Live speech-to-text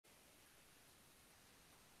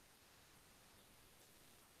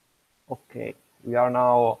Okay, we are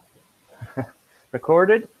now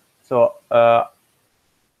recorded. So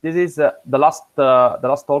this is the last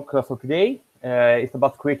talk for today. It's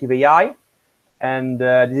about creative AI, and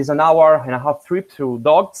this is an hour-and-a-half trip through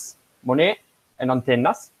dogs, Monet, and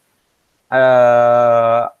antennas.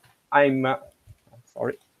 I'm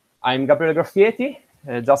Gabriele Graffieti.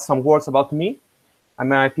 Just some words about me.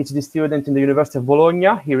 I'm a PhD student in the University of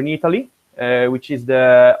Bologna here in Italy, which is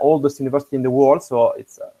the oldest university in the world. So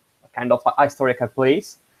it's a kind of a historical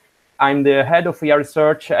place. I'm the head of AI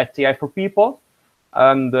research at AI for People,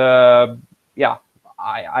 and yeah,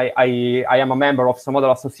 I am a member of some other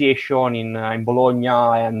association in Bologna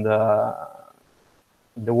and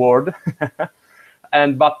in the world.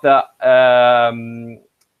 But I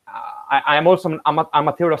am also an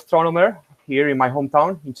amateur astronomer here in my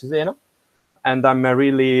hometown in Cesena, and I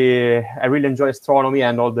really enjoy astronomy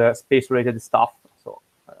and all the space-related stuff. So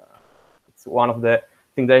it's one of the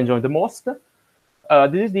things I enjoy the most.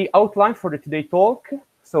 This is the outline for the today talk.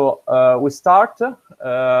 So we start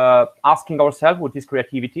asking ourselves what is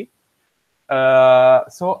creativity.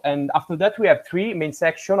 And after that, we have three main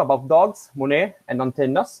sections about dogs, Monet, and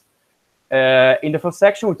antennas. In the first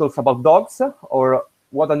section, we talk about dogs, or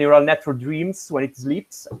what a neural network dreams when it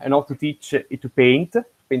sleeps, and how to teach it to paint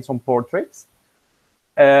some portraits.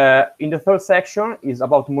 In the third section is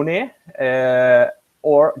about Monet,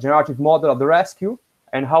 or generative model of the rescue,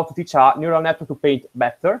 and how to teach a neural network to paint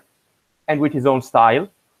better and with his own style.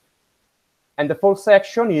 And the fourth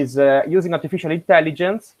section is using artificial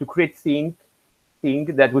intelligence to create things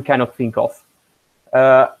that we cannot think of.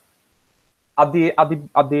 At the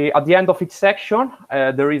end of each section,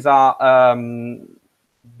 there is some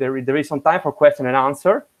time for question and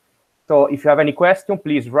answer. So if you have any question,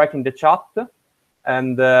 please write in the chat.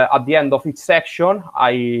 And at the end of each section,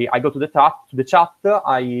 I go to the chat.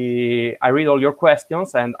 I read all your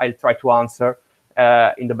questions, and I'll try to answer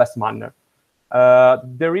in the best manner.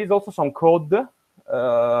 There is also some code.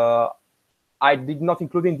 I did not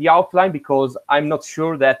include in the outline because I'm not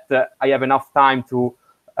sure that I have enough time to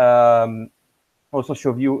also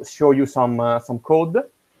show you some code.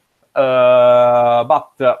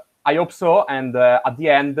 But I hope so. And at the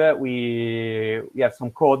end, we have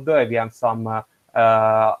some code. We have some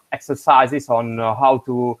exercises on how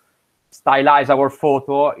to stylize our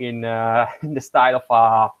photo in the style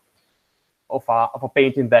of a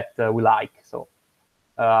painting that we like. So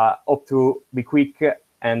hope to be quick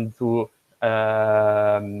and to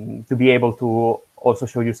be able to also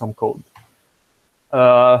show you some code.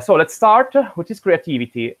 So let's start. What is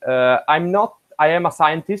creativity? I am a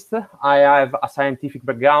scientist. I have a scientific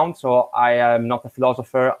background, so I am not a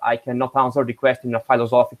philosopher. I cannot answer the question in a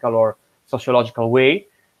philosophical or sociological way.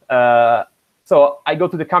 So I go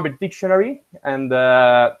to the Cambridge Dictionary, and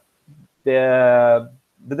the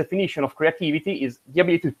definition of creativity is the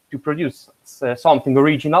ability to produce something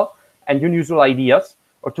original and unusual ideas,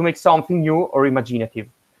 or to make something new or imaginative.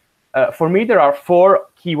 For me, there are four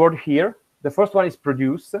keywords here. The first one is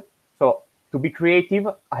produce. So to be creative,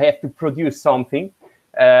 I have to produce something,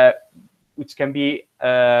 which can be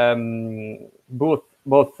both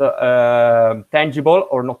tangible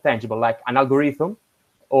or not tangible, like an algorithm,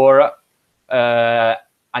 or a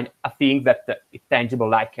thing that is tangible,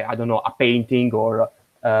 like, I don't know, a painting or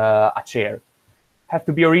a chair. Have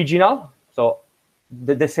to be original, so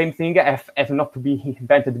the same thing have not to be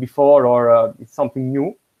invented before, or it's something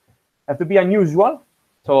new. Have to be unusual,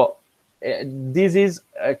 so this is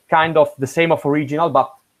kind of the same of original,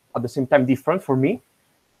 but at the same time different for me.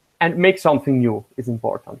 And make something new is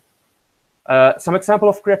important. Some example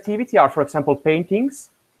of creativity are, for example, paintings,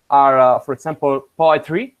 are, for example,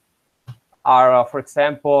 poetry, are, for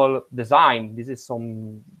example, design. This is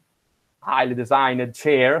some highly designed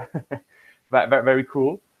chair, very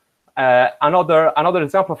cool. Another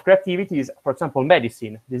example of creativity is, for example,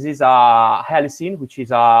 medicine. This is a helicin, which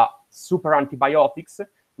is a super antibiotics,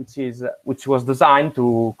 which was designed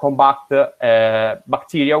to combat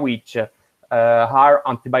bacteria which are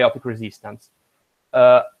antibiotic resistant.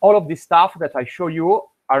 All of this stuff that I show you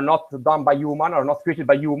are not done by human, are not created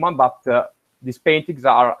by human, but these paintings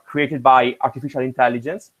are created by artificial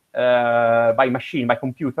intelligence, by machine, by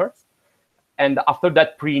computers, and after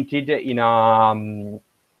that printed in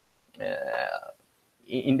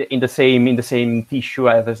the same tissue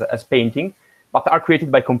as painting, but are created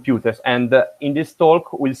by computers. And in this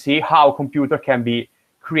talk, we'll see how computer can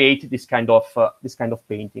create this kind of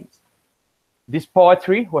paintings. This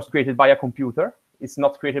poetry was created by a computer. It's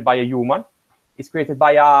not created by a human. It's created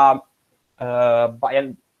by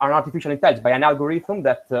an artificial intelligence, by an algorithm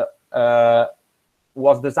that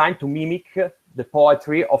was designed to mimic the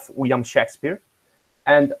poetry of William Shakespeare.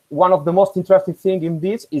 And one of the most interesting things in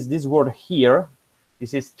this is this word here.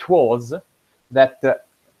 This is twas, that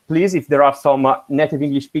please, if there are some native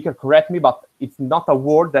English speaker, correct me, but it's not a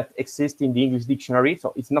word that exists in the English dictionary,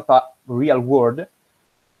 so it's not a real word.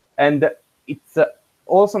 And it's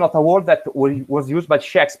also not a word that was used by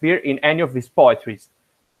Shakespeare in any of his poetries,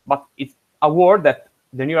 but it's a word that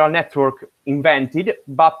the neural network invented,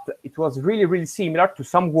 but it was really, really similar to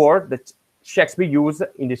some word that Shakespeare used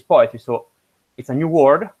in this poetry. So it's a new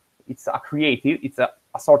word, it's a creative, it's a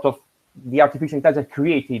sort of, the artificial intelligence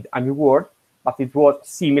created a new word, but it was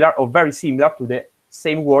similar or very similar to the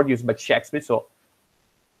same word used by Shakespeare. So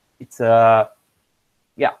it's yeah,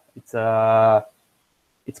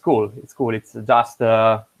 it's cool. It's cool. It's just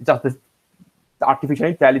the artificial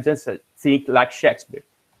intelligence think like Shakespeare.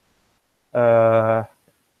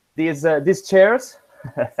 These chairs,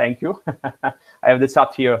 thank you. I have the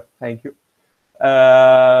chat here. Thank you.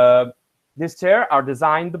 These chairs are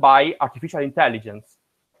designed by artificial intelligence.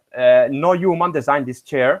 No human designed this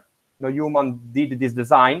chair. No human did this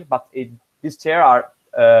design, but these chairs are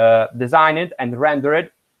designed and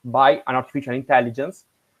rendered by an artificial intelligence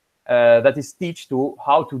that is teach to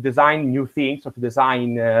how to design new things or to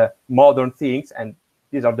design modern things, and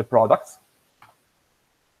these are the products.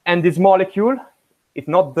 And this molecule, it's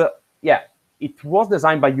not the, yeah, it was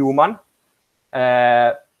designed by human.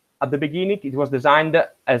 At the beginning, it was designed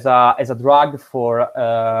as a drug for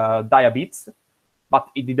diabetes, but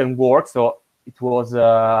it didn't work, so it was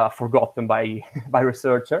forgotten by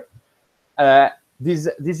researcher.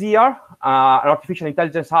 This year, an artificial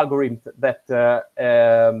intelligence algorithm that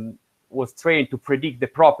was trained to predict the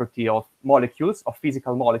property of molecules, of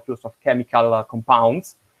physical molecules, of chemical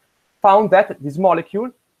compounds, found that this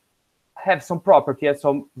molecule have some property, and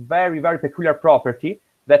some very, very peculiar property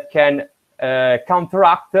that can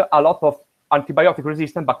counteract a lot of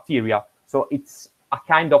antibiotic-resistant bacteria. So it's a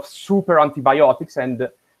kind of super antibiotics, and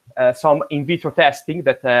some in vitro testing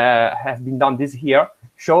that have been done this year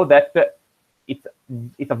show that it's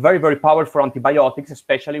a very, very powerful antibiotics,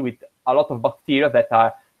 especially with a lot of bacteria that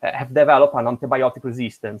have developed an antibiotic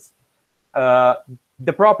resistance.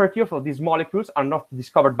 The property of these molecules are not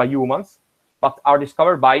discovered by humans, but are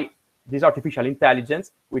discovered by this artificial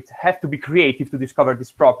intelligence, which have to be creative to discover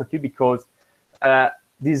this property, because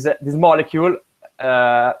this molecule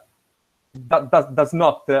does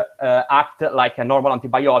not act like a normal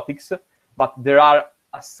antibiotics, but there are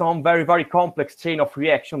some very, very complex chain of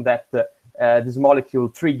reaction that this molecule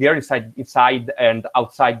trigger inside and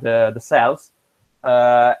outside the cells,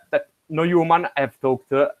 that no human have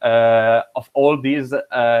talked of all these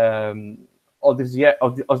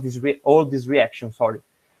reactions. Sorry,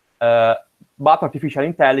 but artificial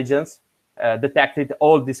intelligence detected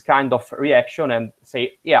all this kind of reaction and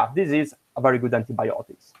say, yeah, this is a very good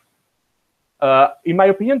antibiotics. In my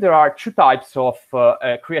opinion, there are two types of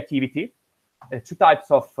creativity, two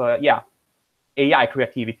types of AI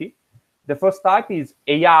creativity. The first type is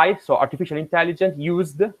AI, so artificial intelligence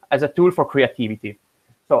used as a tool for creativity.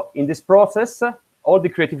 So in this process, all the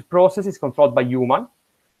creative process is controlled by human.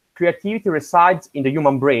 Creativity resides in the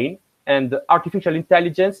human brain, and artificial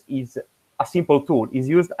intelligence is a simple tool, is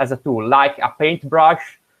used as a tool, like a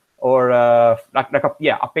paintbrush or a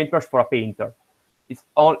paintbrush for a painter. It's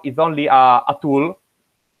only a tool.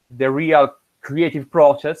 The real creative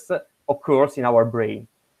process occurs in our brain.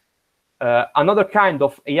 Another kind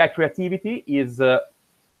of AI creativity is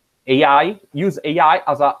use AI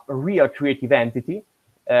as a real creative entity.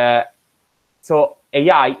 So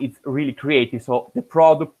AI is really creative. So the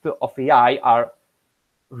product of AI are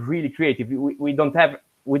really creative. We don't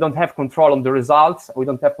have control on the results. We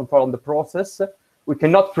don't have control on the process. We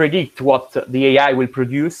cannot predict what the AI will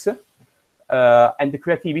produce. And the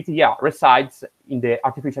creativity, resides in the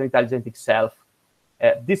artificial intelligence itself.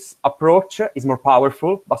 This approach is more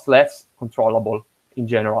powerful, but less controllable in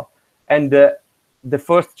general. And the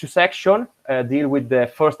first two sections deal with the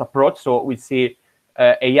first approach. So we see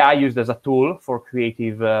AI used as a tool for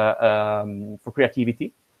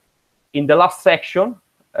creativity. In the last section,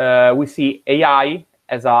 we see AI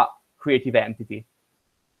as a creative entity.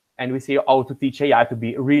 And we see how to teach AI to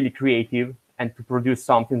be really creative and to produce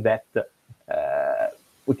something that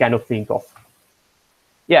we cannot think of.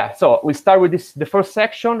 Yeah, so we start with this. The first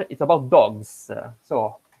section, it's about dogs.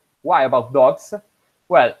 So why about dogs?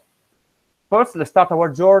 Well, first, let's start our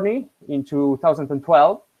journey in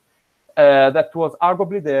 2012. That was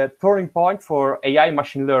arguably the turning point for AI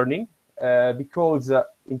machine learning, because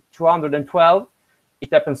in 2012,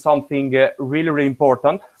 it happened something really, really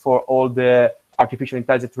important for all the artificial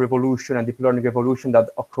intelligence revolution and deep learning revolution that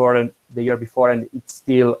occurred the year before, and it's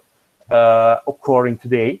still occurring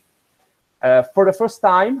today. For the first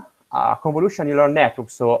time, a convolutional neural network,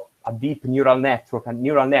 so a deep neural network, a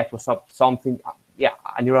neural network, so something, yeah,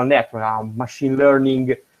 a neural network, a machine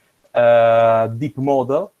learning deep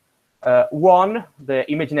model, won the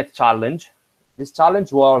ImageNet challenge. This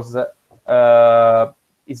challenge was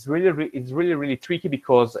it's really tricky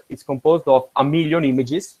because it's composed of 1 million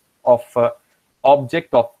images of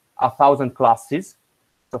object of 1,000 classes.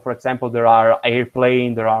 So, for example, there are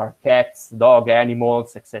airplane, there are cats, dog,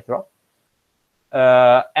 animals, etc.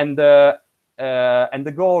 And the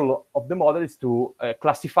goal of the model is to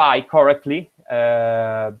classify correctly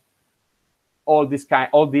all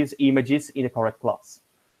these images in a correct class.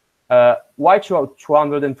 Why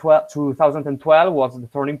 2012 was the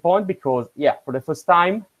turning point? Because, yeah, for the first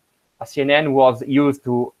time, a CNN was used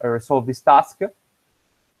to resolve this task,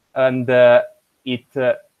 and it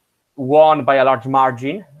won by a large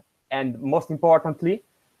margin, and most importantly,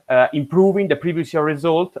 improving the previous year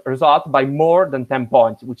result by more than 10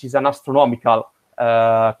 points, which is an astronomical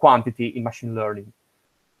quantity in machine learning.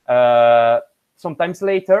 Sometimes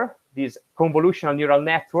later, these convolutional neural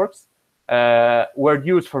networks were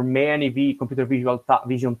used for many computer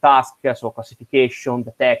vision tasks, so classification,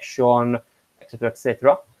 detection, etc.,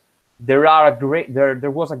 etc.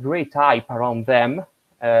 There was a great hype around them,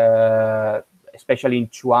 especially in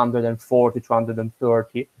 2040,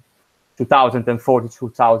 2030,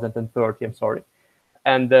 I'm sorry.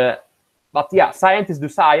 And but yeah, scientists do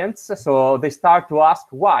science, so they start to ask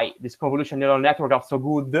why these convolutional neural networks are so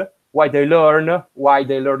good, why they learn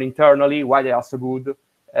internally, why they are so good,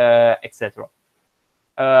 etc.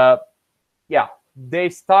 Yeah, they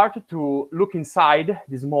started to look inside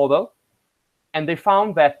this model, and they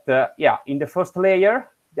found that yeah, in the first layer,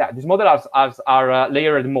 yeah, this model are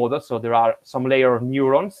layered models, so there are some layer of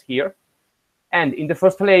neurons here, and in the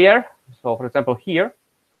first layer, so for example here,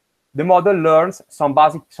 the model learns some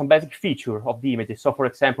basic feature of the images. So for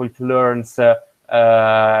example, it learns that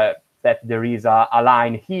there is a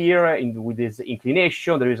line here with this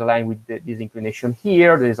inclination, there is a line with this inclination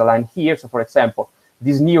here, there is a line here. So for example,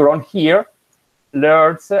 this neuron here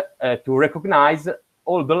learns to recognize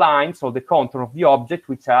all the lines or the contour of the object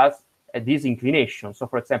which has this inclination. So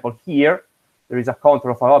for example, here, there is a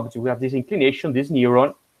contour of an object with this inclination, this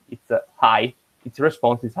neuron, it's high, its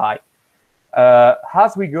response is high.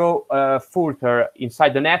 As we go further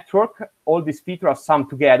inside the network, all these features are summed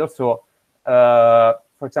together. So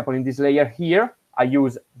for example, in this layer here, I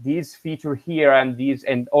use this feature here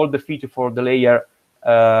and all the feature for the layer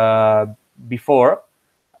before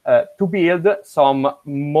to build some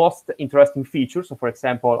most interesting features. So for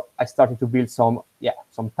example, I started to build some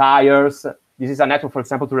tires. This is a network, for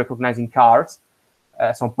example, to recognizing cars,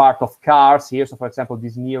 some part of cars here. So for example,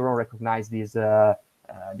 this neuron recognize this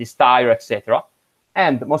tire, etc.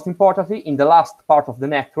 And most importantly, in the last part of the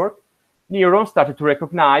network, neurons started to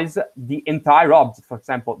recognize the entire object. For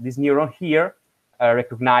example, this neuron here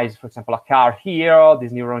recognize, for example, a car here.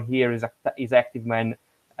 This neuron here is active when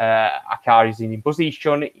a car is in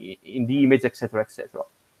position in the image, etc., etc.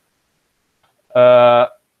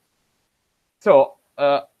 So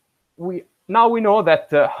now we know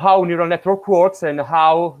that how neural network works and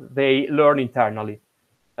how they learn internally.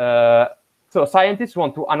 So scientists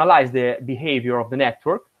want to analyze the behavior of the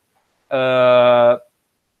network.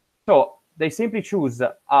 So they simply choose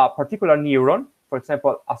a particular neuron, for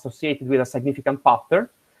example, associated with a significant pattern,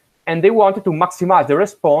 and they wanted to maximize the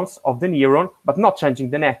response of the neuron, but not changing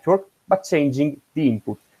the network, but changing the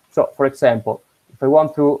input. So, for example, if I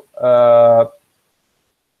want to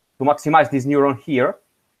maximize this neuron here,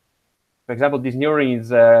 for example, this neuron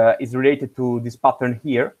is related to this pattern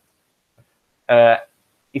here.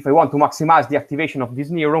 If I want to maximize the activation of this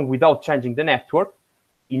neuron without changing the network,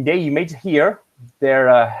 in the image here, there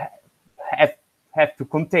have to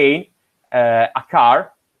contain a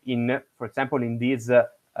car for example, in this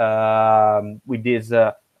with this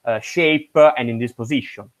shape and in this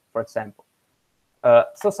position, for example.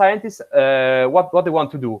 So scientists, what they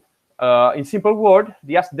want to do, in simple word,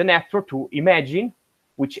 they ask the network to imagine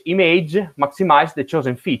which image maximize the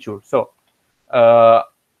chosen feature. So I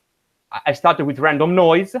started with random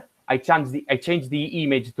noise. I changed the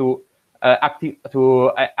image to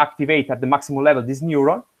activate at the maximum level this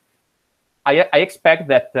neuron. I expect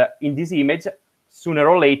that in this image, sooner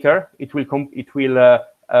or later, it will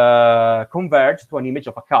converge to an image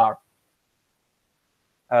of a car.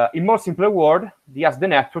 In more simpler word, they ask the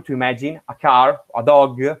network to imagine a car, a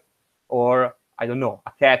dog, or I don't know,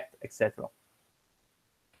 a cat, etc.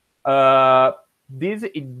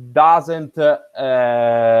 It doesn't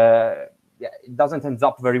end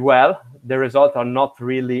up very well. The results are not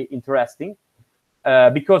really interesting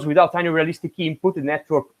because without any realistic input, the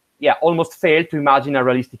network yeah, almost failed to imagine a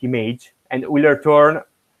realistic image, and we'll return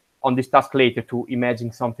on this task later to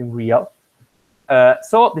imagine something real.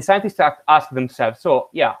 So the scientists ask themselves, so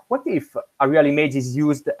yeah, what if a real image is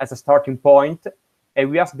used as a starting point, and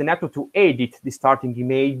we ask the network to edit the starting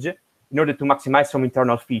image in order to maximize some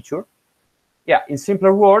internal feature? Yeah, in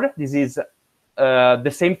simpler word, this is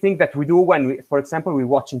the same thing that we do when, we, for example, we're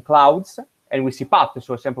watching clouds and we see patterns.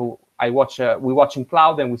 For example, we're watching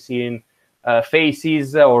cloud and we see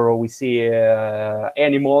faces, or we see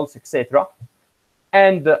animals, etc.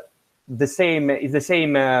 And the same is the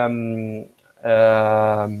same.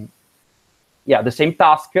 Yeah, the same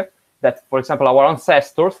task that, for example, our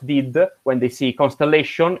ancestors did when they see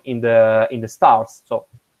constellation in the stars. So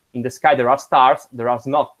in the sky there are stars, there are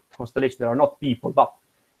not constellations, there are not people, but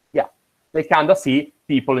yeah, they kind of see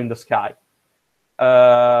people in the sky.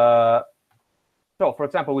 So, for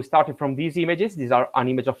example, we started from these images. These are an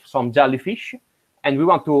image of some jellyfish, and we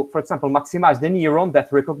want to, for example, maximize the neuron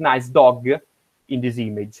that recognize dog in this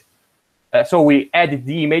image. So we edit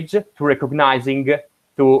the image to recognizing, we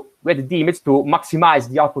edit the image to maximize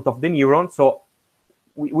the output of the neuron. So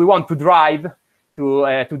we want to draw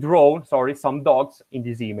some dogs in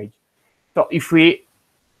this image. So if we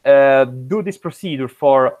do this procedure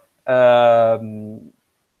for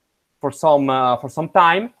some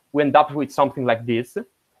time, we end up with something like this.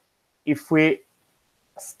 If we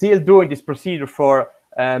still doing this procedure for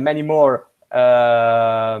many more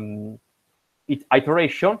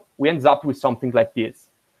iteration, we end up with something like this.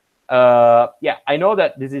 Yeah, I know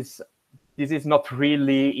that this is not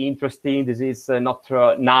really interesting. This is not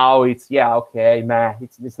now. It's yeah, okay, man.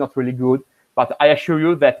 It's not really good. But I assure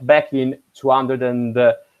you that back in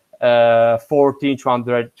 2014,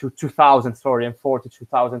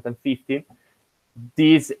 2015,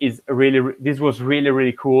 this was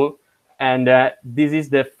really cool, and this is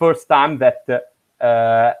the first time that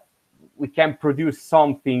we can produce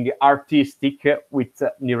something artistic with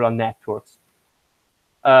neural networks.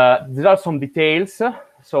 There are some details.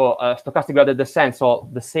 So stochastic gradient descent, so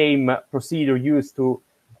the same procedure used to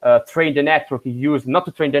train the network is used not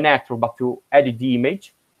to train the network, but to edit the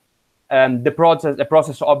image. The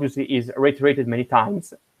process obviously is reiterated many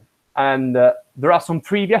times. And there are some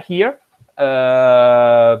trivia here.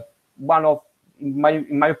 In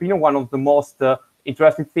my opinion, one of the most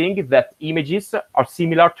interesting things is that images are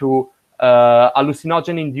similar to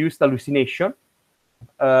hallucinogen-induced hallucination.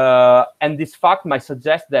 And this fact might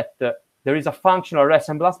suggest that there is a functional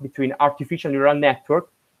resemblance between artificial neural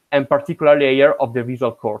network and particular layer of the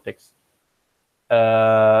visual cortex.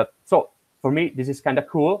 So for me, this is kind of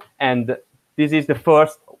cool. And this is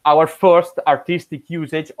our first artistic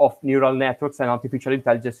usage of neural networks and artificial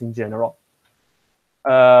intelligence in general.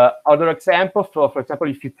 Other examples, for example,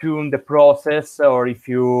 if you tune the process, or if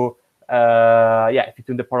you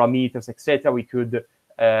tune the parameters, etc., we could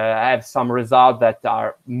have some results that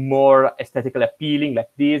are more aesthetically appealing, like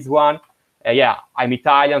this one. Yeah, I'm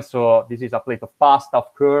Italian, so this is a plate of pasta,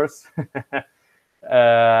 of course.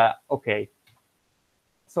 Okay.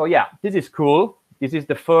 So yeah, this is cool. This is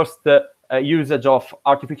the first usage of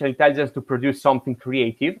artificial intelligence to produce something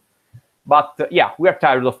creative. But yeah, we are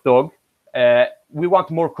tired of dog. We want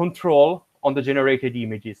more control on the generated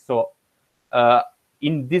images. So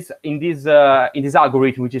in this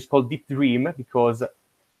algorithm, which is called Deep Dream, because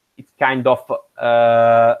it kind of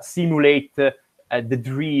simulate the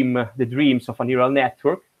dreams of a neural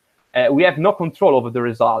network, we have no control over the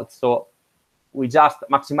results. So we just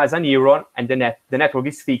maximize a neuron, and the network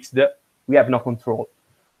is fixed. We have no control.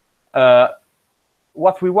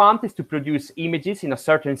 What we want is to produce images in a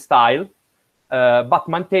certain style, but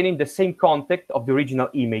maintaining the same context of the original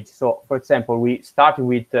image. So, for example, we started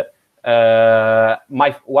with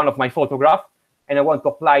one of my photographs, and I want to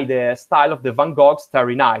apply the style of the Van Gogh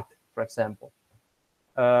Starry Night, for example.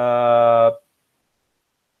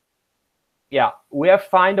 Yeah, we have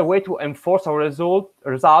found a way to enforce our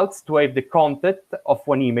results to have the content of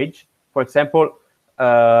one image. For example,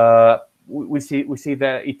 we see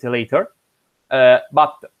it later.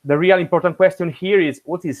 But the real important question here is,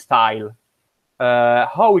 what is style?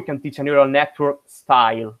 How we can teach a neural network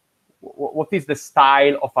style? What is the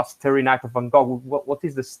style of a Starry Night of Van Gogh? What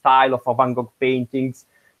is the style of a Van Gogh paintings?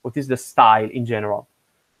 What is the style in general?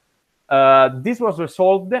 This was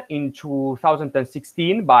resolved in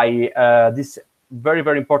 2016 by this very,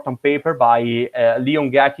 very important paper by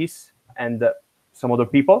Leon Gattis and some other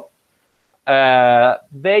people.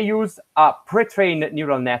 They use a pre-trained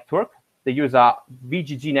neural network. They use a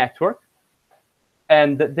VGG network,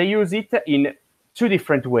 and they use it in two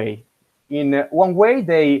different ways. In one way,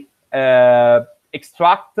 they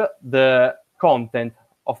extract the content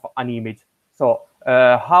of an image. So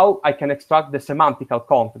how I can extract the semantical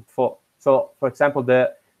content. So, for example,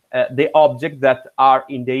 the objects that are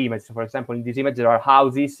in the image. So, for example, in this image there are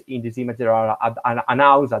houses. In this image there are an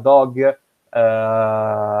house, a dog,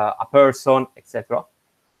 a person, etc.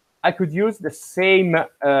 I could use the same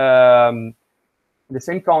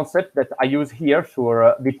concept that I use here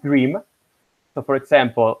for with Dream. So, for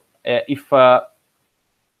example, if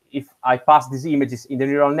I pass these images in the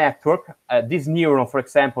neural network, this neuron, for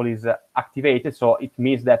example, is activated. So it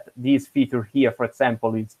means that this feature here, for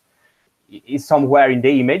example, is somewhere in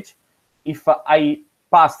the image. If I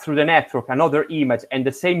pass through the network another image and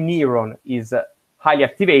the same neuron is highly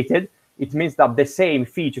activated, it means that the same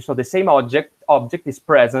feature, so the same object is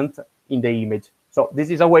present in the image. So this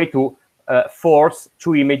is a way to force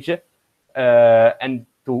two images and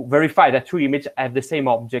to verify that two images have the same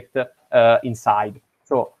object inside.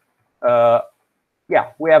 So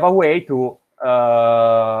yeah, we have a way to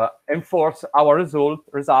enforce our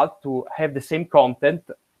result to have the same content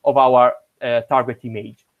of our target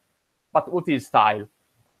image. But what is style?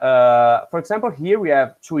 For example, here we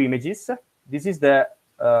have two images. This is the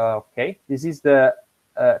this is the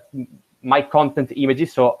my content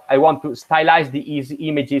images. So I want to stylize these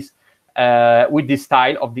images with the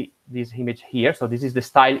style of this image here. So this is the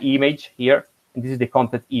style image here, and this is the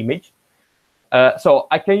content image. So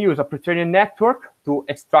I can use a pre-trained network to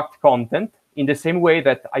extract content in the same way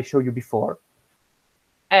that I showed you before.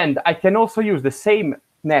 And I can also use the same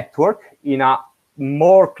network in a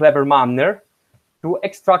more clever manner to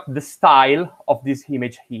extract the style of this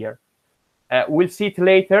image here. We'll see it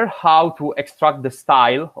later how to extract the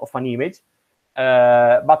style of an image.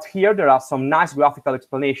 But here there are some nice graphical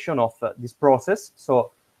explanation of this process.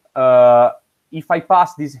 So if I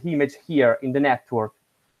pass this image here in the network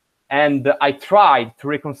and I tried to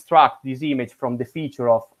reconstruct this image from the feature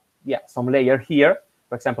of some layer here,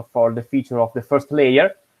 for example, for the feature of the first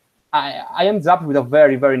layer, I end up with a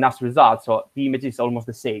very, very nice result. So the image is almost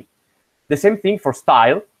the same. The same thing for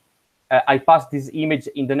style. I pass this image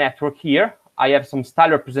in the network here. I have some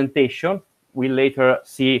style representation. We'll later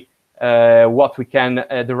see what we can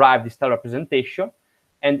derive this style representation.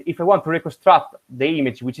 And if I want to reconstruct the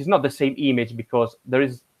image, which is not the same image because there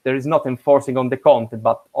is not enforcing on the content,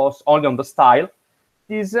 but also only on the style,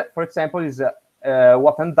 this, for example, is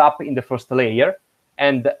what ends up in the first layer.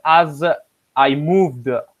 And as I moved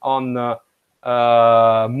on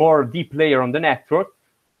more deep layer on the network,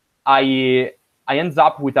 I end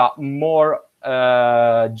up with a more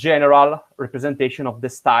general representation of the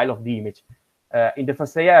style of the image. In the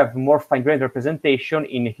first layer, I have more fine-grained representation.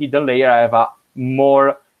 In the hidden layer, I have a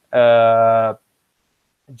more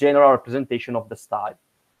general representation of the style.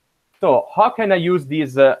 So how can I use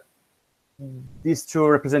these two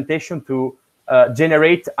representations to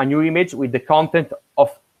generate a new image with the content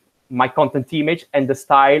of my content image and the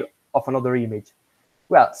style of another image?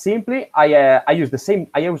 Well, simply, I use the same.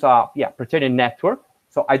 I use a pre-trained network,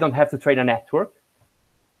 so I don't have to train a network.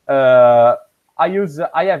 I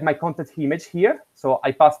have my content image here, so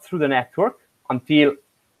I pass through the network until,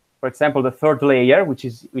 for example, the third layer, which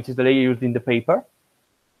is the layer used in the paper.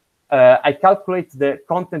 I calculate the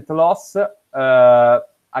content loss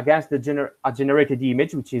against a generated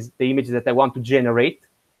image, which is the image that I want to generate.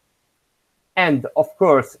 And of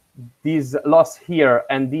course, this loss here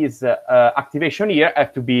and this activation here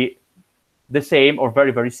have to be the same or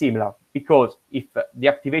very, very similar. Because if the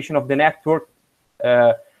activation of the network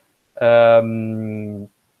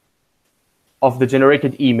of the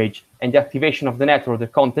generated image and the activation of the network, the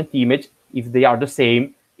content image, if they are the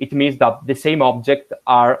same, it means that the same object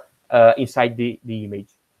are inside the image.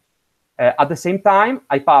 At the same time,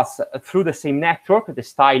 I pass through the same network the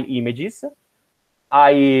style images.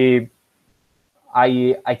 I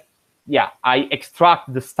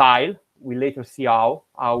extract the style. We later see how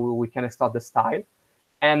we can extract the style.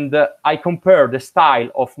 And I compare the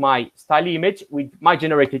style of my style image with my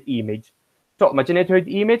generated image. So my generated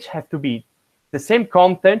image have to be the same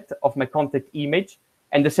content of my content image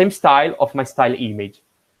and the same style of my style image.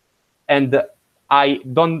 And I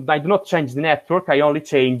do not change the network. I only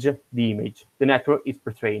change the image. The network is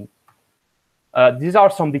pre-trained. These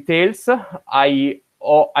are some details. I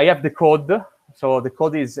have the code. So the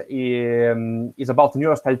code is about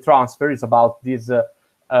neural style transfer. It's about this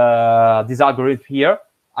algorithm here.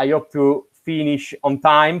 I hope to finish on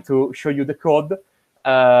time to show you the code.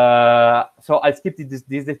 So I'll skip these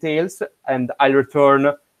details and I'll return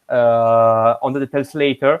on the details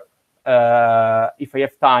later if I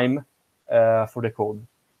have time for the code,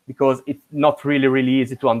 because it's not really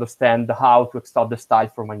easy to understand how to extract the style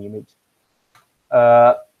from an image.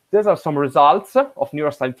 These are some results of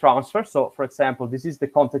neural style transfer. So, for example, this is the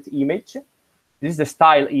content image. This is the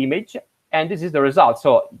style image, and this is the result.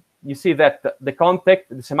 So you see that the content,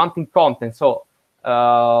 the semantic content, so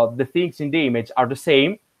the things in the image are the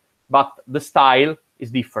same, but the style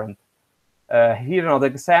is different. Here another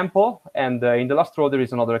example, and in the last row there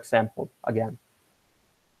is another example again.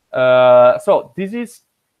 So this is,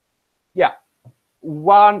 yeah,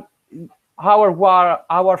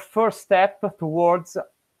 our first step towards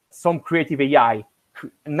some creative AI.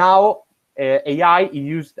 Now AI is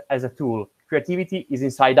used as a tool. Creativity is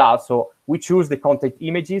inside out. So we choose the content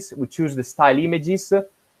images, we choose the style images,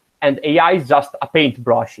 and AI is just a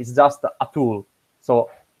paintbrush. It's just a tool. So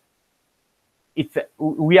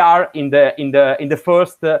we are in the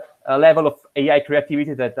first level of AI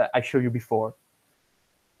creativity that I showed you before.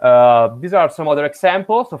 These are some other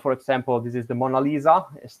examples. So, for example, this is the Mona Lisa,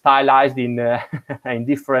 stylized in in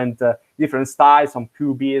different styles, some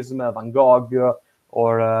Cubism, Van Gogh,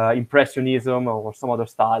 or Impressionism, or some other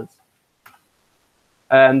styles.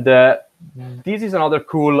 And this is another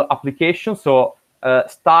cool application. So,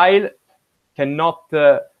 style cannot,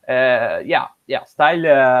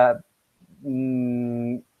 style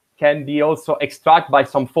can be also extracted by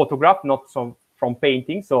some photograph, not from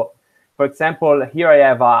painting. So, for example, here I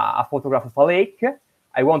have a photograph of a lake.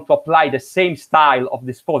 I want to apply the same style of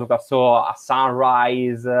this photograph. So a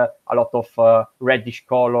sunrise, a lot of reddish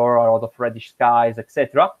color, a lot of reddish skies,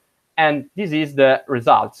 etc. And this is the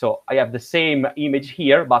result. So I have the same image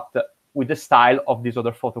here, but with the style of this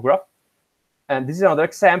other photograph. And this is another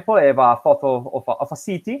example. I have a photo of a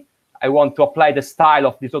city. I want to apply the style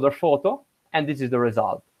of this other photo, and this is the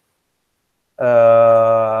result.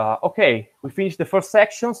 Okay, we finished the first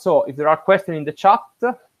section. So if there are questions in the chat,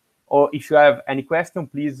 or if you have any question,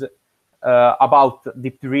 please, about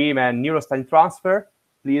Deep Dream and neurostyle transfer,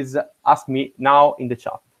 please ask me now in the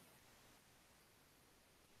chat.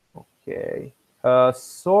 Okay.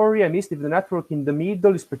 Sorry, I missed if the network in the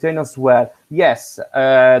middle is pertained as well. Yes.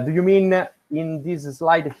 Do you mean in this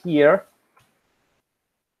slide here?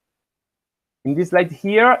 In this slide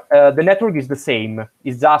here, the network is the same.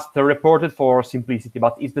 It's just reported for simplicity,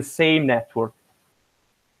 but it's the same network.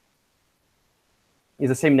 It's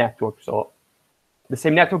the same network. So the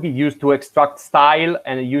same network is used to extract style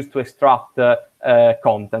and used to extract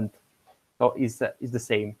content. So it's the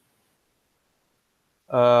same.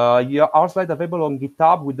 Our slide available on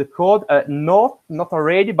GitHub with the code? No, not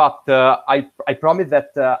already, but I promise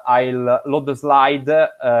that I'll load the slide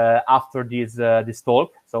after this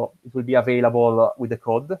talk, so it will be available with the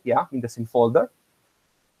code, yeah, in the same folder.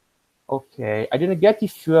 Okay, I didn't get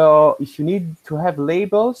if you need to have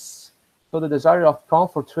labels, so the desire of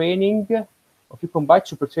count for training, if you combine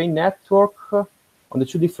to train network on the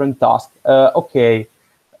two different tasks. Okay,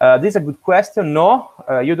 this is a good question. No,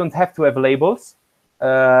 you don't have to have labels.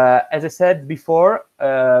 As I said before,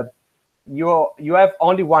 you have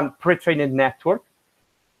only one pre-trained network.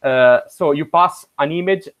 So you pass an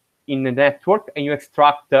image in the network, and you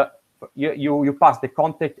extract you pass the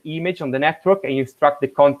content image on the network, and you extract the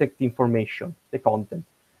content information, the content.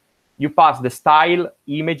 You pass the style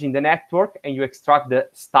image in the network, and you extract the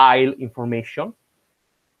style information.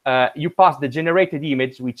 You pass the generated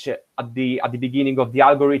image, which at the beginning of the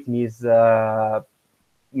algorithm is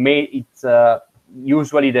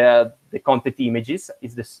usually the content images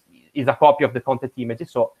is a copy of the content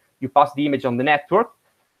images. So you pass the image on the network.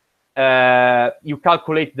 You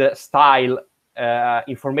calculate the style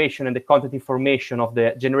information and the content information of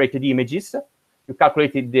the generated images. You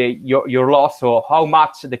calculated your loss, so how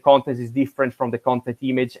much the content is different from the content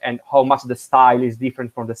image and how much the style is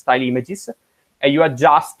different from the style images. And you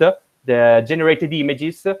adjust the generated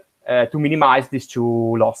images to minimize these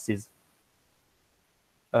two losses.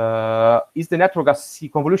 Is the network a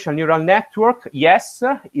convolutional neural network? Yes,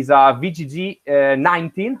 is a VGG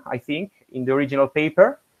 19, I think, in the original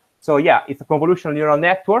paper. So yeah, it's a convolutional neural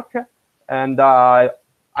network, and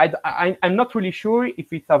I'm not really sure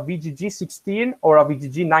if it's a VGG 16 or a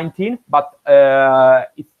VGG 19, but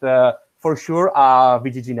it's for sure a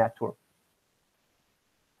VGG network.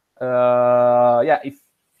 Yeah, if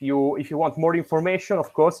you want more information,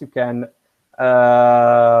 of course you can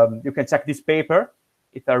check this paper.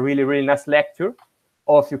 It's a really, really nice lecture.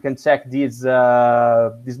 Or if you can check this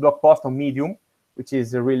blog post on Medium, which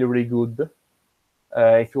is really, really good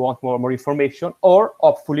if you want more information. Or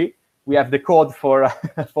hopefully we have the code for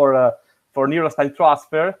for neurostyle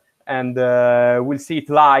transfer, and we'll see it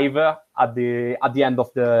live at the end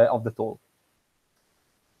of the talk.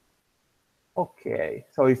 Okay,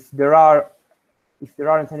 so if there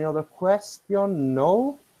aren't any other question,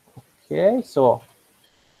 no. Okay, so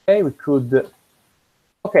we could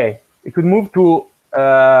move to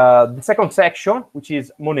the second section, which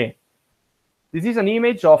is Monet. This is an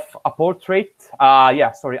image of a portrait,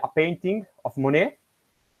 a painting of Monet.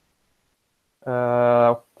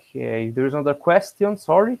 Okay, there is another question,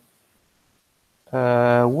 sorry.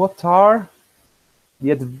 What are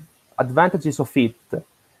the advantages of it?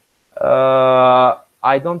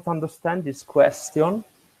 I don't understand this question.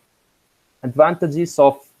 Advantages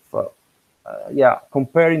of,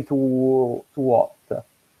 comparing to what?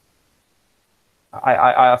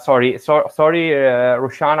 Sorry,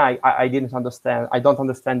 Roshana, I didn't understand. I don't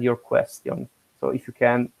understand your question. So if you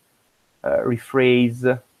can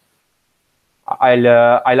rephrase,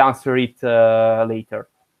 I'll answer it later.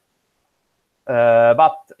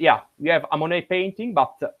 But yeah, we have a Monet painting,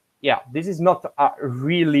 but this is not a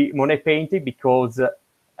really Monet painting because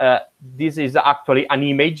this is actually an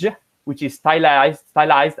image which is stylized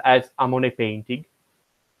as a Monet painting.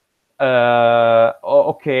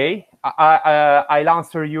 Okay, I'll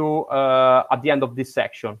answer you at the end of this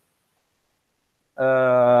section.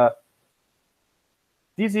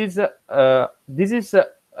 We see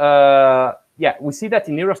that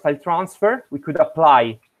in neurostyle transfer, we could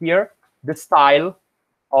apply here the style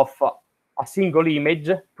of a single image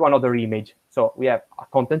to another image. So we have a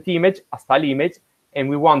content image, a style image, and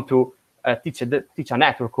we want to teach a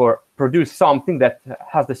network or produce something that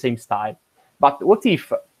has the same style. But what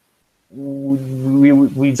if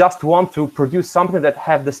we just want to produce something that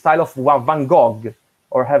have the style of Van Gogh,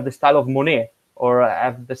 or have the style of Monet, or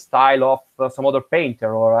have the style of some other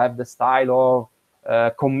painter, or have the style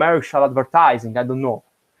of commercial advertising? I don't know.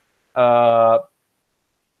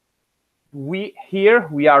 We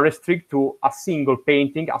are restricted to a single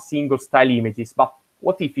painting, a single style images. But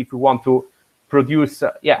what if we want to produce,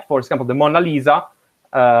 for example, the Mona Lisa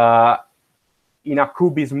in a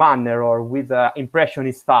cubist manner or with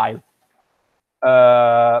impressionist style?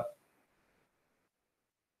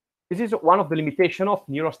 This is one of the limitations of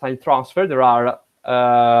neurostyle transfer. There are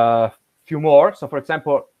few more. So, for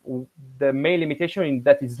example, the main limitation in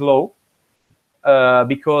that is low,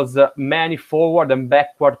 because many forward and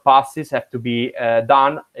backward passes have to be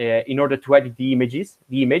done in order to edit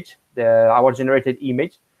our generated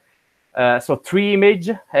image. So 3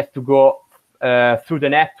 images have to go through the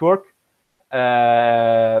network.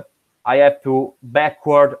 I have to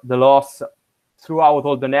backward the loss throughout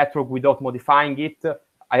all the network without modifying it.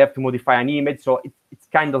 I have to modify an image, so it's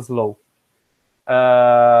kind of slow.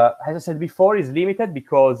 As I said before, it's limited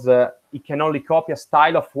because it can only copy a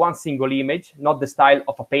style of one single image, not the style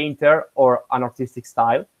of a painter or an artistic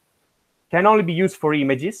style. Can only be used for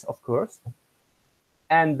images, of course.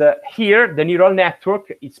 And here, the neural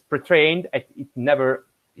network is pre-trained. It never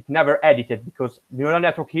edited, because the neural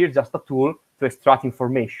network here is just a tool to extract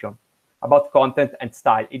information about content and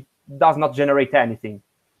style. It does not generate anything.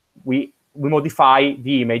 We modify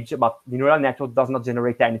the image, but the neural network does not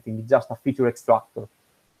generate anything. It's just a feature extractor.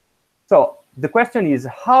 So the question is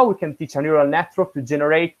how we can teach a neural network to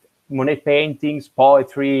generate Monet paintings,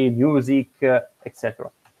 poetry, music, etc.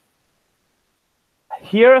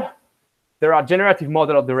 Here, there are generative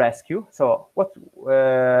model of the rescue. So what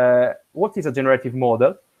is a generative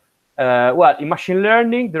model? Well, in machine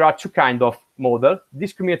learning, there are 2 kinds of model: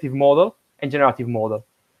 discriminative model and generative model.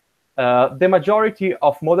 The majority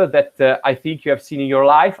of models that I think you have seen in your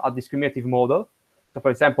life are discriminative model. So, for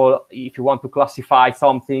example, if you want to classify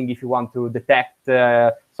something, if you want to detect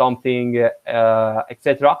something,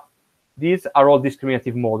 etc., these are all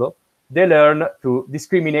discriminative model. They learn to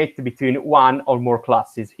discriminate between one or more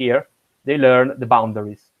classes. Here, they learn the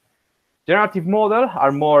boundaries. Generative model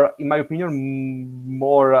are more, in my opinion,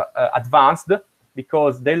 more advanced,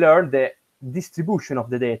 because they learn the distribution of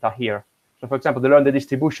the data here. So, for example, they learn the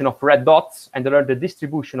distribution of red dots, and they learn the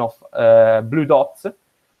distribution of blue dots.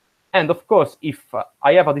 And of course, if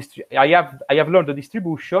I have learned the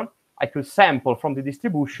distribution, I could sample from the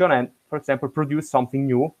distribution and, for example, produce something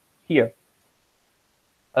new here.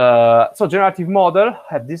 So generative model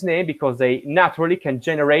have this name because they naturally can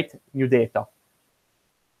generate new data.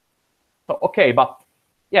 So, okay, but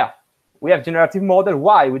we have generative model.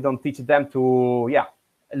 Why we don't teach them to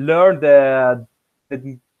learn the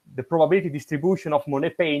probability distribution of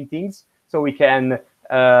Monet paintings, so we can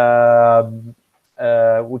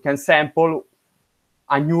sample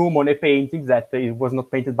a new Monet painting that it was not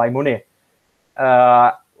painted by Monet?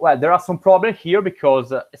 Well, there are some problems here,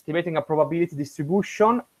 because estimating a probability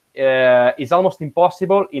distribution is almost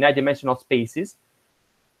impossible in high-dimensional spaces.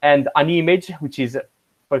 And an image, which is,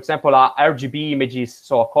 for example, a RGB images,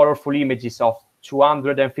 so colorful images of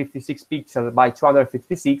 256 pixels by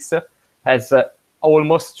 256, has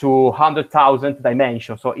almost 200,000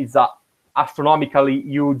 dimensions. So it's a astronomically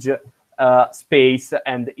huge space,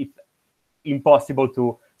 and it's impossible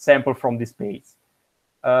to sample from this space.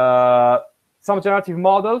 Some generative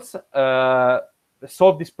models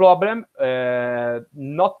solve this problem,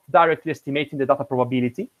 not directly estimating the data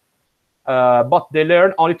probability, but they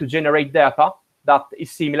learn only to generate data that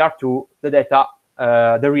is similar to the data,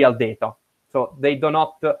 the real data. So they do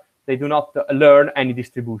not learn any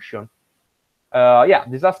distribution. Yeah,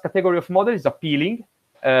 this last category of model is appealing,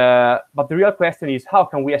 but the real question is, how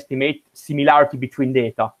can we estimate similarity between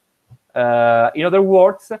data? In other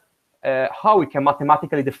words, how we can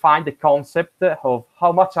mathematically define the concept of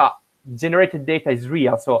how much a generated data is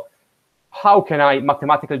real. So how can I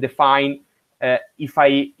mathematically define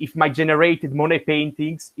if my generated Monet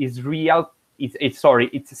paintings is real,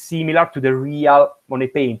 it's similar to the real Monet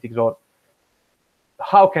paintings? Or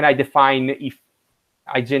how can I define if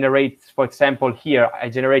I generate, for example, here, I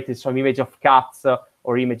generated some image of cats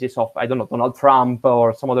or images of, I don't know, Donald Trump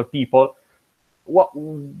or some other people. Well,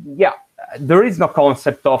 yeah, there is no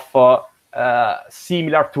concept of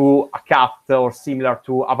similar to a cat or similar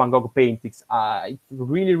to a Van Gogh paintings. It's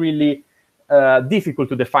really, really difficult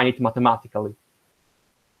to define it mathematically.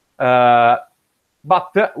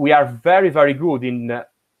 But we are very, very good in,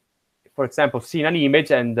 for example, seeing an image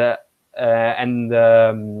and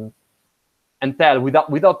tell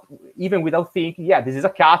without thinking, yeah, this is a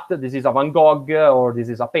cat, this is a Van Gogh, or this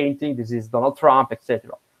is a painting, this is Donald Trump,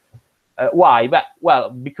 etc. Why?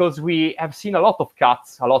 Well, because we have seen a lot of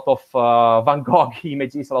cats, a lot of Van Gogh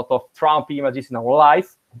images, a lot of Trump images in our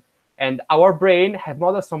life, and our brain has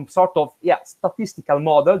modeled some sort of statistical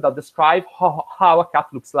model that describe how a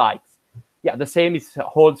cat looks like. Yeah, the same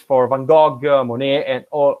holds for Van Gogh, Monet, and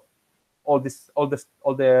all the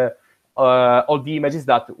images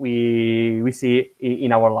that we see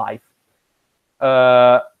in our life.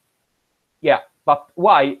 Yeah, but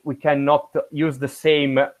why we cannot use the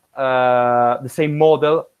same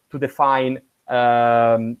model to define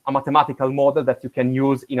a mathematical model that you can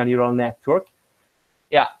use in a neural network?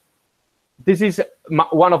 Yeah, this is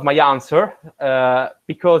one of my answers,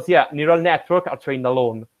 because neural networks are trained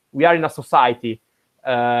alone. We are in a society.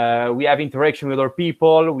 We have interaction with other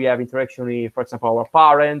people. We have interaction with, for example, our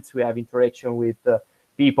parents. We have interaction with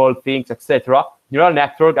people, things, etc. Neural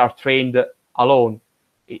networks are trained alone.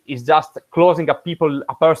 It's just closing a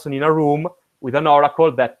person in a room with an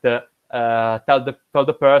oracle that tell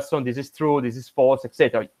the person this is true, this is false,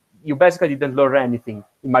 etc. You basically didn't learn anything,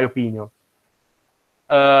 in my opinion.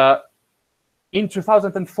 In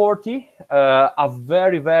 2040, a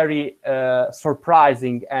very, very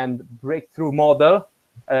surprising and breakthrough model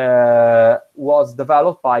was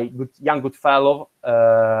developed by young Goodfellow,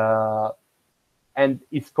 and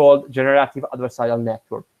it's called generative adversarial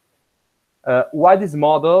network. Why this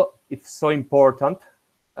model is so important?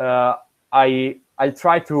 I'll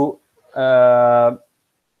try to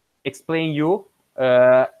explain you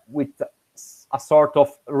with a sort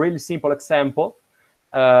of really simple example.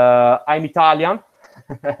 I'm Italian,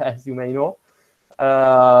 as you may know.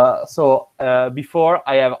 So before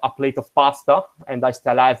I have a plate of pasta and I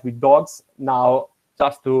stay alive with dogs. Now,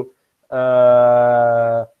 just to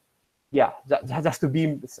just to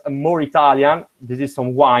be more Italian, this is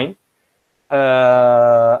some wine.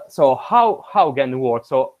 So how GAN works?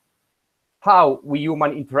 So how we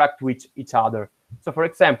humans interact with each other. So for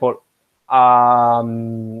example,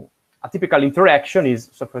 a typical interaction is,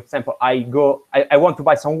 so for example, I want to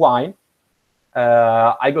buy some wine.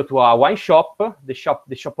 I go to a wine shop. The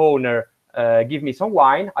shop owner give me some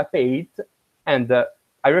wine. I pay it, and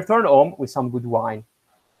I return home with some good wine.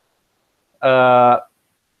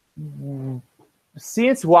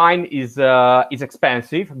 Since wine is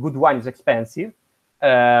expensive, good wine is expensive.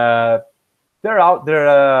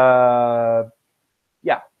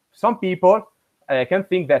 Some people can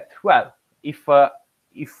think that, well, if I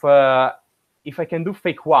can do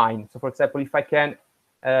fake wine, so for example, if I can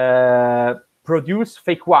produce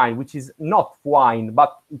fake wine, which is not wine,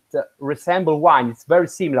 but it resembles wine, it's very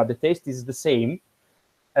similar, the taste is the same,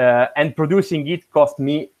 and producing it cost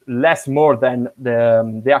me more than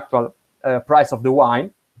the actual price of the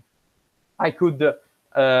wine, I could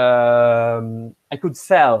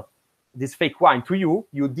sell this fake wine to you.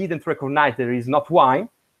 You didn't recognize there is not wine,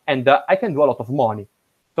 and I can do a lot of money.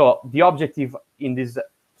 So the objective in this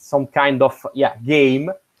some kind of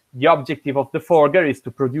game, the objective of the forger is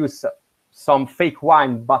to produce some fake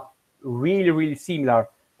wine, but really, really similar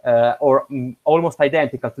or almost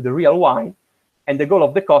identical to the real wine. And the goal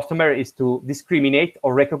of the customer is to discriminate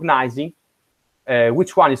or recognizing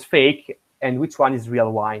which one is fake and which one is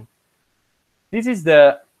real wine. This is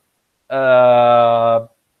the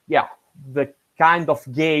kind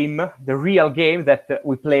of game, the real game that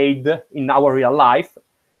we played in our real life.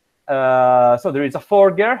 So there is a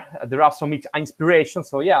forger. There are some inspiration.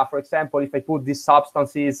 So yeah, for example, if I put these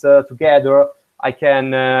substances together, I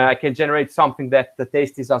can generate something that the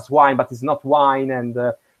taste is as wine, but it's not wine, and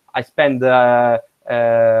I spend very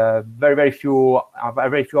few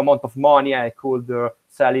amount of money. I could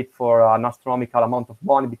sell it for an astronomical amount of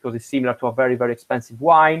money because it's similar to a very expensive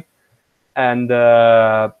wine. And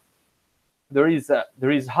there is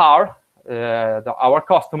our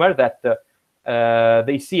customer that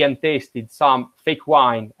they see and tasted some fake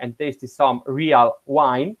wine and tasted some real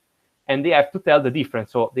wine, and they have to tell the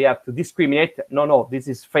difference. So they have to discriminate. No, this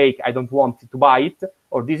is fake. I don't want to buy it.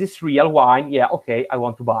 Or this is real wine. Yeah, okay, I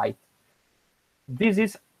want to buy it. This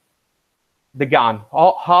is the GAN,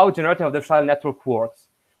 how generative adversarial network works.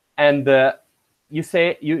 And you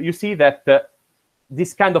see that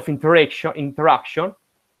this kind of interaction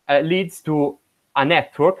leads to a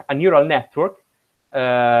network, a neural network,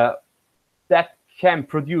 that can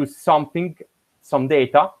produce something, some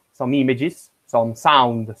data, some images, some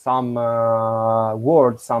sound, some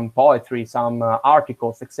words, some poetry, some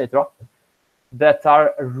articles, etc., that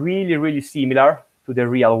are really similar to the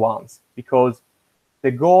real ones, because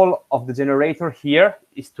the goal of the generator here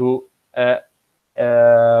is to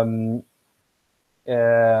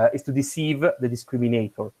deceive the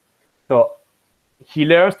discriminator. So he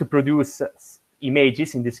learns to produce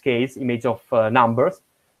images, in this case, image of numbers.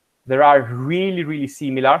 There are really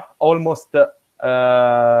similar, almost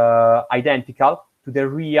identical to the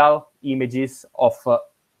real images of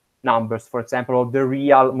numbers, for example, or the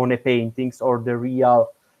real Monet paintings, or the real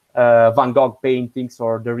Van Gogh paintings,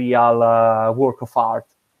 or the real work of art.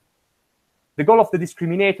 The goal of the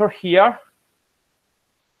discriminator here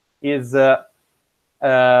is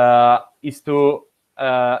to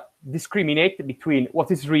discriminate between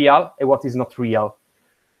what is real and what is not real.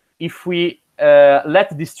 If we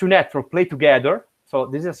let these two networks play together, so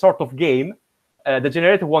this is a sort of game, the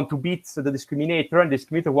generator wants to beat the discriminator, and the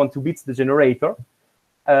discriminator wants to beat the generator.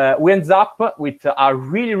 We end up with a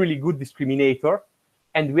really good discriminator,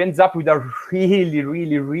 and we end up with a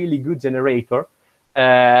really good generator.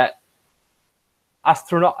 Very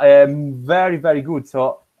good.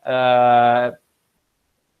 So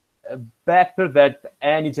better than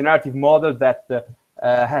any generative model that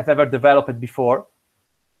have ever developed before.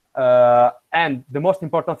 And the most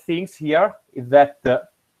important things here is that the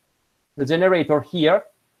generator here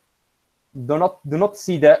do not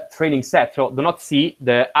see the training set, so do not see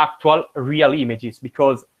the actual real images,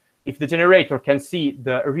 because if the generator can see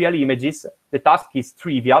the real images, the task is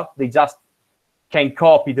trivial. They just can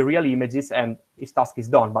copy the real images and his task is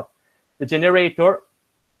done. But the generator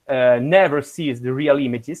never sees the real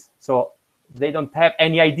images, so they don't have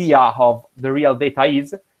any idea of the real data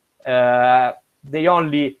is. They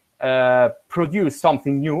only produce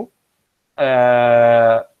something new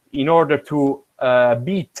in order to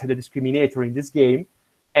beat the discriminator in this game.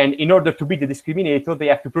 And in order to beat the discriminator, they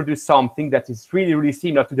have to produce something that is really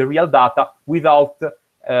similar to the real data without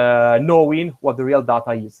knowing what the real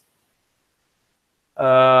data is.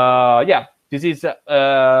 Yeah, this is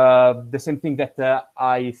the same thing that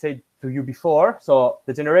I said to you before. So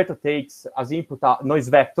the generator takes as input a noise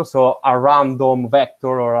vector, so a random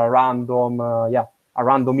vector or a random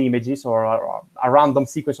images or a random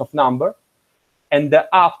sequence of number, and the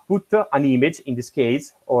output an image in this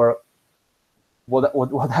case, or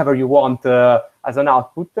whatever you want as an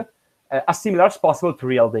output, as similar as possible to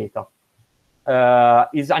real data.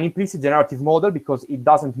 Is an implicit generative model because it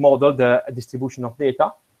doesn't model the distribution of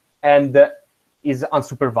data, and is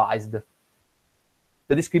unsupervised.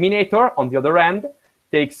 The discriminator, on the other hand,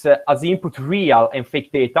 takes as input real and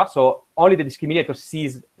fake data, so only the discriminator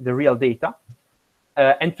sees the real data,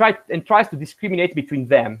 and tries to discriminate between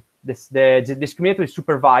them. The discriminator is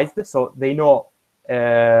supervised, so they know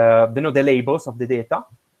the labels of the data,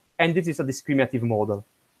 and this is a discriminative model.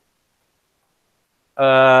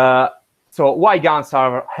 So why GANs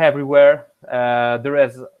are everywhere? There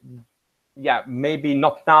is, maybe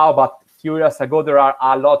not now, but a few years ago, there are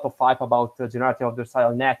a lot of hype about generative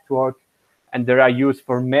adversarial network, and they are used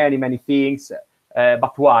for many things.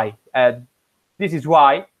 But why? This is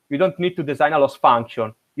why you don't need to design a loss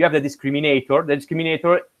function. You have the discriminator. The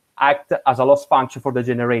discriminator acts as a loss function for the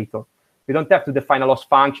generator. You don't have to define a loss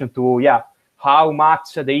function to, how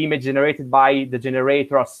much the image generated by the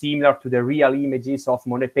generator are similar to the real images of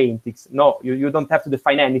Monet paintings. No, you don't have to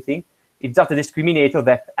define anything. It's just a discriminator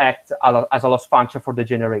that acts as a loss function for the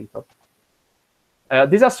generator.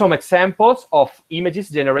 These are some examples of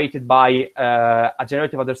images generated by a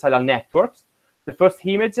generative adversarial network. The first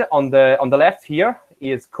image on the left here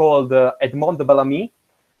is called Edmond de Bellamy,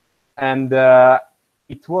 and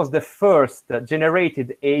it was the first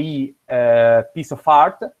generated AE piece of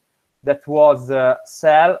art that was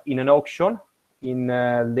sold in an auction in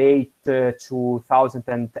late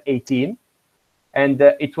 2018. And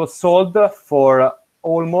it was sold for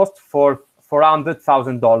almost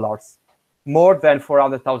 $400,000, more than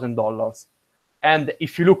 $400,000. And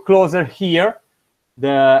if you look closer here,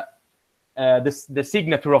 the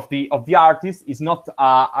signature of the artist is not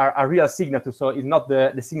a real signature, so it's not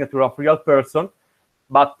the signature of a real person,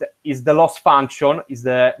 but is the loss function, is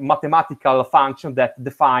the mathematical function that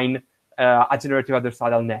define a generative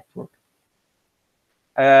adversarial network.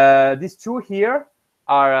 These two here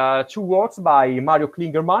are two works by Mario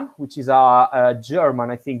Klingerman, which is a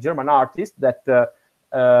German, I think, German artist that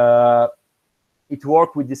it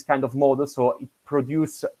worked with this kind of model. So it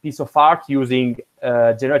produced a piece of art using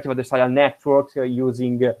generative adversarial networks,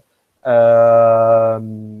 using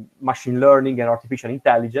machine learning and artificial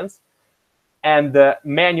intelligence. And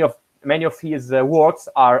many of his works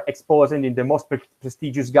are exposed in the most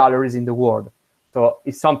prestigious galleries in the world. So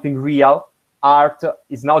it's something real. Art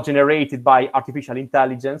is now generated by artificial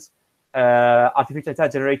intelligence. Artificial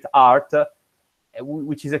intelligence generates art,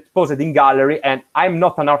 which is exposed in gallery. And I'm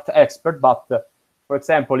not an art expert, but for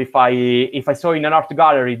example, if I saw in an art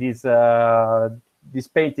gallery these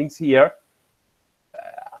paintings here,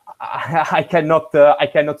 I cannot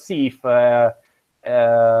see if I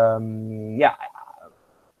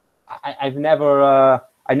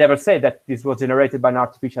never said that this was generated by an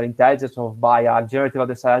artificial intelligence or by a generative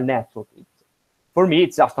adversarial network. For me,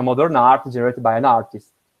 it's just a modern art generated by an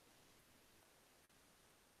artist.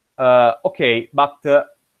 Okay, but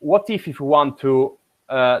what if we want to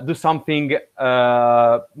do something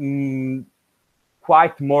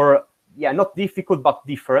quite more, not difficult, but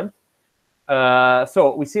different?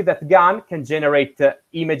 So we see that GAN can generate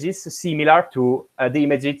images similar to the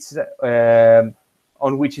images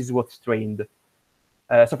on which it was trained.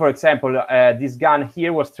 So for example, this GAN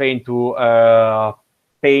here was trained to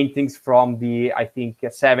paintings from the, I think,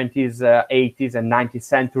 70s, 80s, and 19th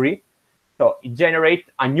century. So it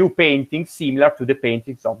generates a new painting similar to the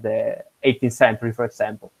paintings of the 18th century, for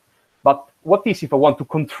example. But what if I want to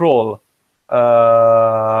control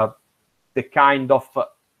the kind of,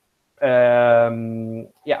 I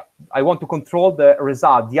want to control the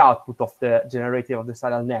result, the output of the generative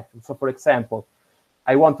adversarial network. So for example,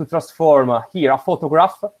 I want to transform here a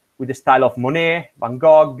photograph with the style of Monet, Van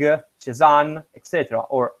Gogh, Cézanne, etc.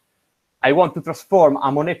 Or I want to transform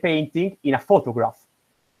a Monet painting in a photograph.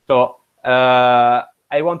 So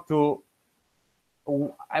I want to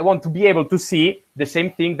be able to see the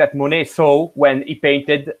same thing that Monet saw when he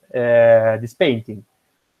painted this painting.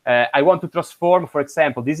 I want to transform, for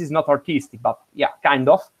example, this is not artistic, but kind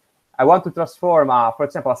of. I want to transform, for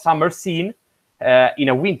example, a summer scene in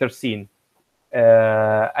a winter scene.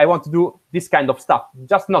 I want to do this kind of stuff,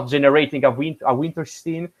 just not generating a winter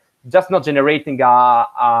scene, just not generating a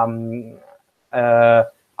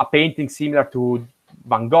painting similar to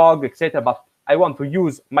Van Gogh, etc. But I want to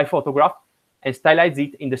use my photograph and stylize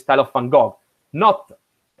it in the style of Van Gogh, not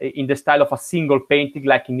in the style of a single painting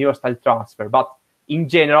like in neurostyle transfer, but in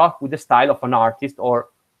general with the style of an artist or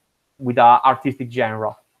with an artistic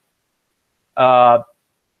genre.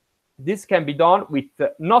 This can be done with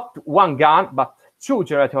not one GAN, but two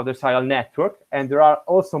generative adversarial network. And there are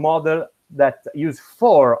also models that use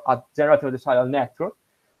 4 generative adversarial network.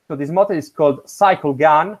 So this model is called cycle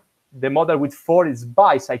GAN. The model with 4 is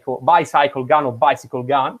bicycle GAN or bicycle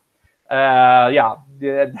GAN.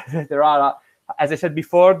 There are, as I said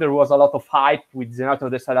before, there was a lot of hype with generative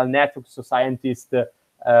adversarial networks. So scientists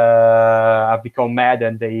have become mad,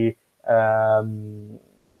 and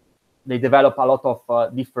they develop a lot of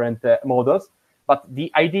different models. But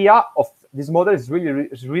the idea of this model is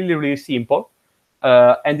really simple,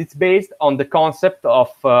 and it's based on the concept of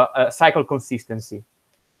cycle consistency,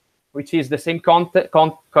 which is the same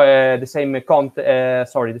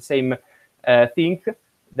thing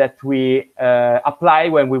that we apply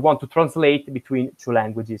when we want to translate between two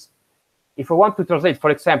languages. If I want to translate, for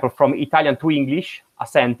example, from Italian to English, a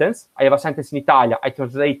sentence, I have a sentence in Italian, I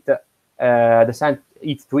translate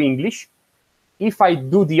it to English. If I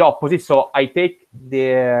do the opposite, so I take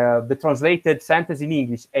the translated sentence in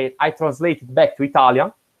English and I translate it back to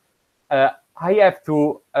Italian, I have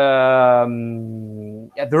to,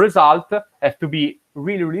 the result has to be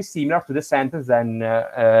really similar to the sentence and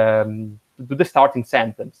to the starting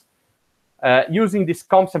sentence. Using this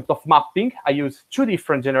concept of mapping, I use 2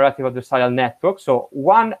 different generative adversarial networks. So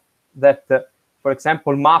one that, for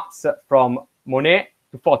example, maps from Monet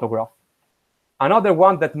to photograph. Another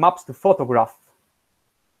one that maps to photograph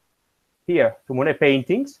here to Monet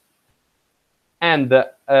paintings. And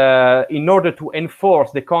in order to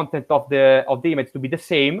enforce the content of the image to be the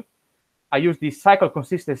same, I use this cycle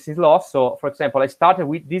consistency loss. So, for example, I started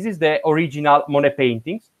with, this is the original Monet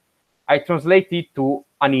paintings. I translate it to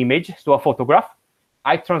an image, to a photograph.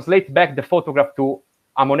 I translate back the photograph to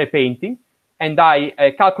a Monet painting, and I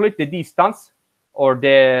calculate the distance or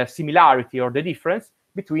the similarity or the difference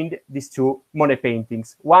between these two Monet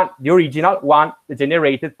paintings. One, the original, one, the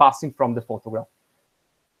generated passing from the photograph.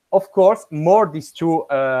 Of course, more these two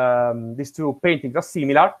paintings are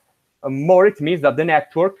similar, more it means that the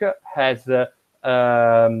network has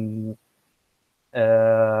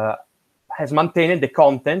maintained the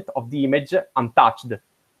content of the image untouched.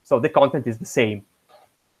 So the content is the same.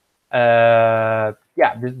 Yeah,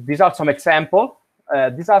 these are some examples.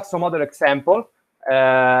 These are some other examples.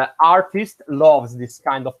 Artist loves this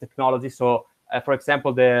kind of technology. So, for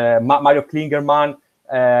example, the Mario Klingerman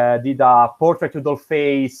did a portrait to doll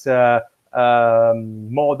face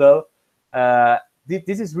model.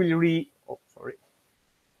 This is really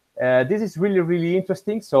this is really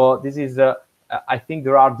interesting. So this is, I think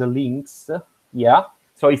there are the links. Yeah.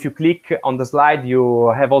 So if you click on the slide, you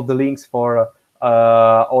have all the links for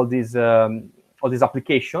all these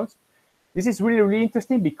applications. This is really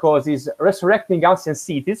interesting because it's resurrecting ancient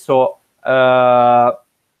cities. So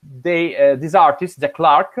these artists, Jack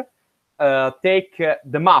Clark, take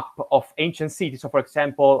the map of ancient cities. So, for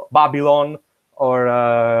example, Babylon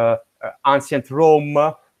or ancient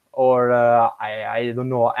Rome or I don't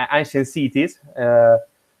know, ancient cities,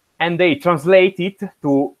 and they translate it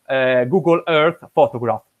to Google Earth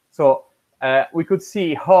photograph. So we could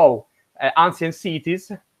see how ancient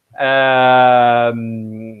cities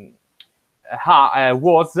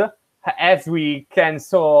was as we can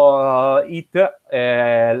saw it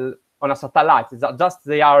on a satellite. Just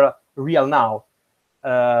they are real now.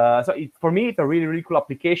 So for me, it's a really cool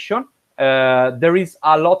application. There is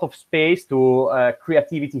a lot of space to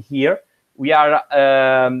creativity here. We are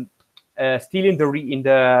still in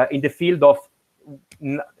the field of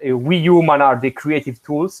we human are the creative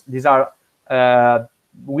tools. These are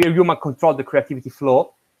we human control the creativity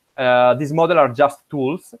flow. These models are just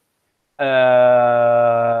tools.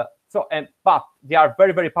 But they are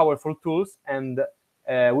very powerful tools, and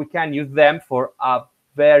we can use them for a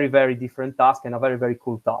very different task and a very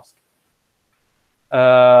cool task.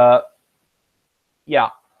 Yeah,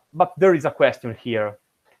 but there is a question here.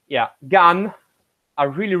 Yeah, GAN are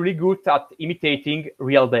really good at imitating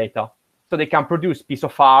real data. So they can produce piece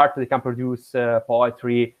of art, they can produce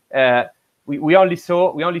poetry. We only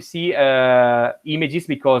see images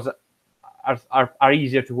because are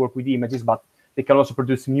easier to work with images, but they can also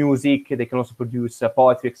produce music, they can also produce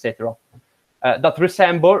poetry, etc. That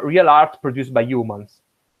resemble real art produced by humans.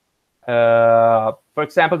 For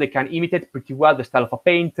example, they can imitate pretty well the style of a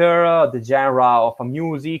painter, the genre of a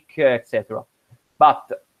music, etc. But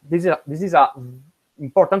this is a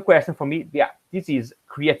important question for me. Yeah, this is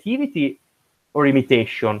creativity or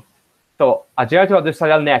imitation. So a generative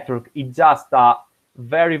adversarial network is just a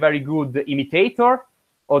very good imitator,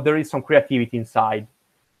 or there is some creativity inside?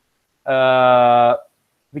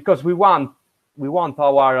 Because we want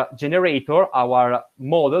our generator, our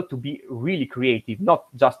model, to be really creative, not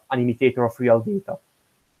just an imitator of real data.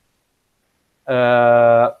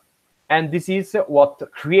 And this is what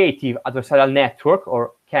creative adversarial network,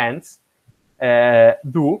 or GANs,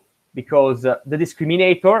 do, because the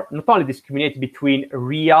discriminator not only discriminates between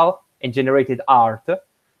real and generated art,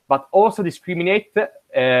 but also discriminate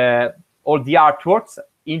all the artworks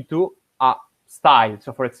into a style.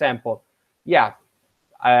 So, for example, yeah,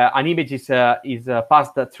 an image is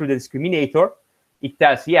passed through the discriminator. It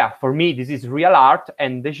tells, yeah, for me, this is real art,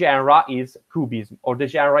 and the genre is cubism, or the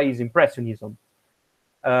genre is impressionism.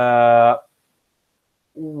 Why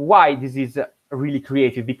this is really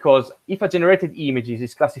creative? Because if a generated image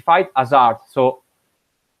is classified as art, so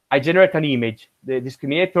I generate an image, the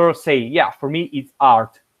discriminator say, yeah, for me, it's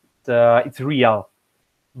art, it's real.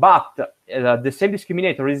 But the same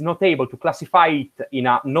discriminator is not able to classify it in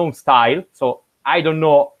a known style. So I don't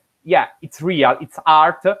know, yeah, it's real, it's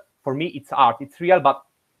art. For me, it's art, it's real, but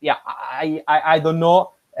yeah, I don't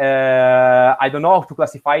know. I don't know how to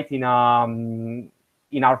classify it in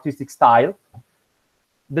artistic style.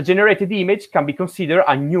 The generated image can be considered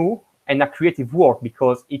a new and a creative work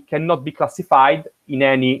because it cannot be classified in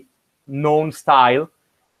any known style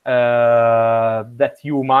that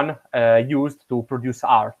human used to produce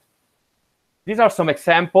art. These are some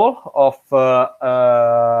examples of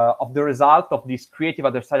the result of this creative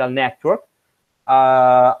adversarial network.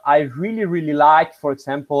 I really like, for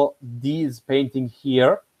example, this painting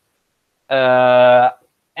here.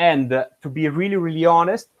 And to be really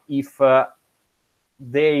honest, if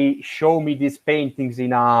they show me these paintings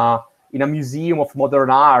in a museum of modern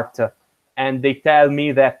art, and they tell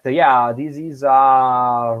me that yeah, this is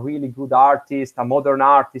a really good artist, a modern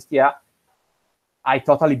artist. Yeah, I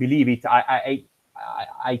totally believe it. I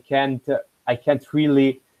can't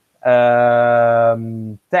really tell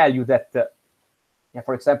you that. Yeah,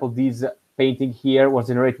 for example, this painting here was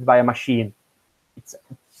generated by a machine. It's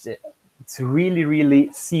really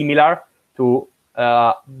similar to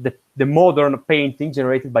the modern painting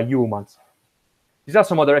generated by humans. These are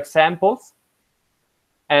some other examples,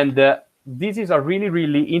 and this is a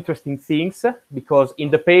really interesting things, because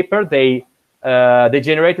in the paper they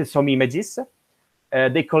generated some images.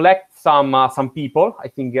 They collect some people. I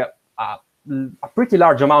think a pretty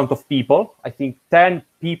large amount of people. I think 10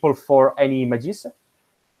 people for any images,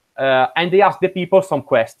 and they ask the people some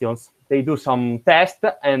questions. They do some tests,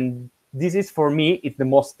 and this is, for me, it's the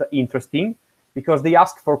most interesting, because they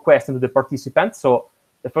ask for questions to the participants. So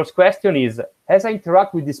the first question is, as I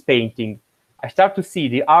interact with this painting, I start to see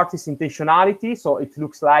the artist's intentionality, so it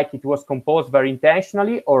looks like it was composed very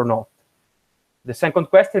intentionally or not. The second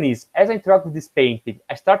question is, as I interact with this painting,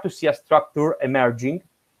 I start to see a structure emerging.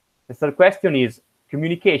 The third question is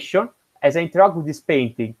communication. As I interact with this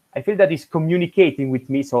painting, I feel that it's communicating with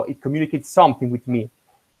me, so it communicates something with me.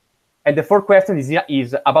 And the fourth question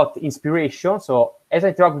is about inspiration. So as I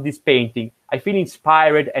interact with this painting, I feel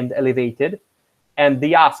inspired and elevated. And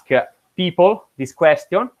they ask people this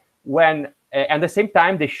question when, at the same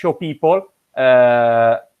time, they show people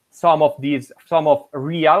some of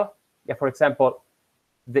real. Yeah, for example,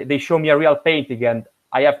 they show me a real painting, and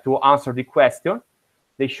I have to answer the question.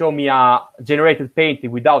 They show me a generated painting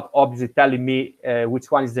without obviously telling me which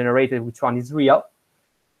one is generated, which one is real.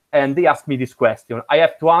 And they ask me this question. I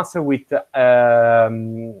have to answer with a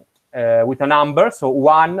number, so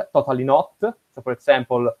 1, totally not. So, for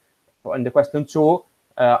example, in the question 2,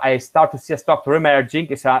 I start to see a structure emerging.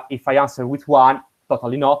 If I answer with 1,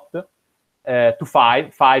 totally not. To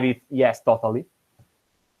 5 is yes, totally.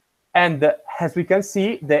 And as we can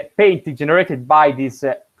see, the painting generated by this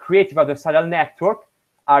creative adversarial network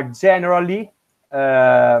are generally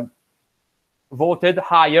voted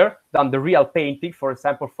higher than the real painting, for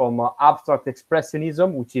example, from abstract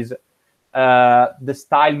expressionism, which is the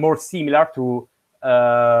style more similar to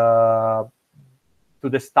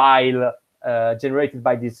the style generated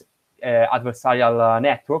by this adversarial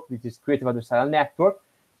network, which is creative adversarial network,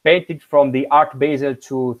 painting from the Art Basel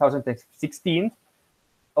 2016,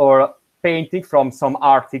 or painting from some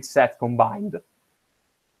artists set combined.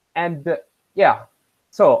 And yeah,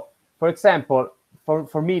 so for example,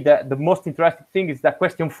 for me, the most interesting thing is the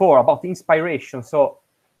question 4 about inspiration. So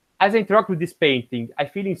as I interact with this painting, I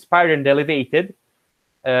feel inspired and elevated.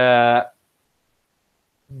 The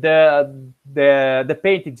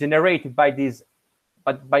painting generated by this,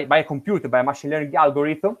 by a computer, by a machine learning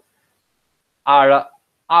algorithm, are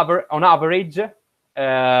on average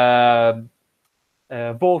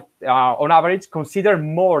on average considered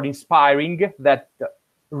more inspiring than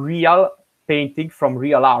real painting from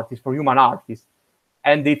real artists, from human artists.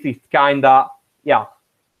 And it is kind of, yeah,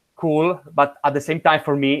 cool, but at the same time,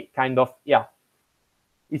 for me, kind of, yeah,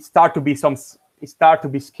 it start to be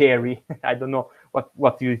scary. I don't know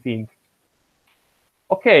what do you think.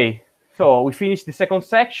 Okay, so we finished the second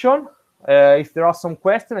section. If there are some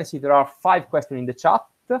questions, I see there are 5 questions in the chat.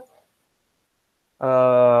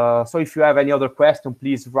 So if you have any other question,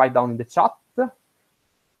 please write down in the chat.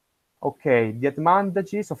 Okay, the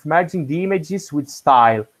advantages of merging the images with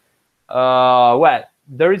style. Well,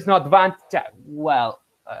 there is no advantage. Well,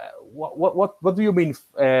 what do you mean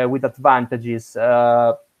with advantages?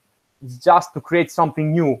 It's just to create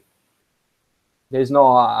something new. There is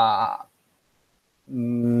no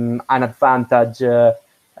an advantage.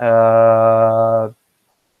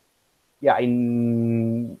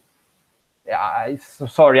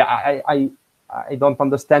 Sorry, I don't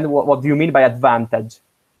understand what do you mean by advantage.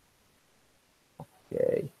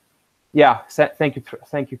 Okay. Yeah, thank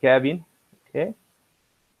you, Kevin. Okay.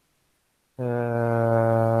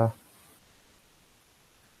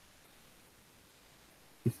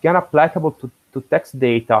 Is GAN applicable to text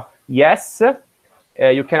data? Yes,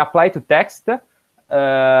 you can apply to text,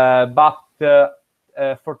 but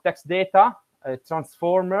for text data,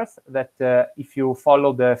 transformers that if you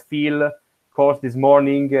follow the Phil course this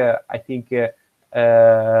morning, I think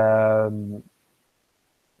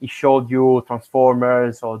he showed you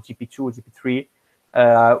transformers or GP2, GP3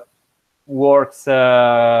 works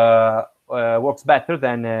better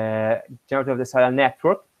than generative adversarial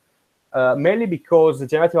network, mainly because the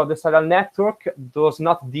generative adversarial network does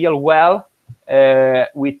not deal well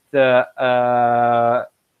with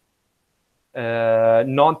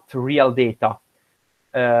not real data.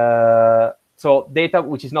 So data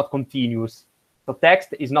which is not continuous. So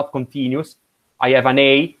text is not continuous. I have an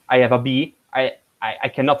A, I have a B. I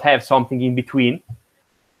cannot have something in between.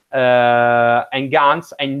 And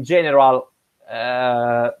GANs, in general,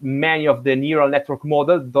 many of the neural network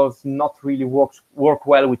model does not really work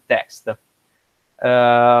well with text.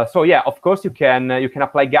 So yeah, of course you can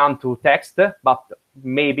apply GAN to text, but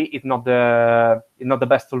maybe it's not the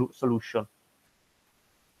best solution.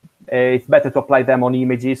 It's better to apply them on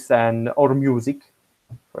images or music,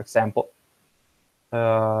 for example.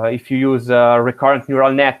 If you use a recurrent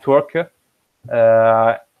neural network,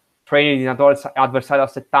 trained in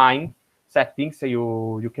adversarial settings, so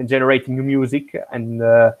you can generate new music, and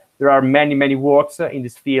there are many works in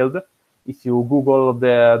this field. If you Google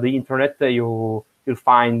the internet, you'll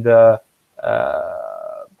find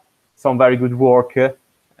some very good work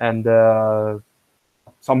and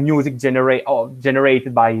some music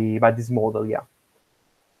generated by this model. Yeah.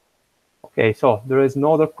 Okay, so there is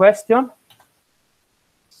no other question.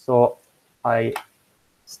 So I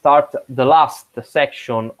start the last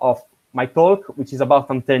section of my talk, which is about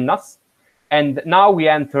antennas. And now we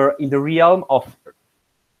enter in the realm of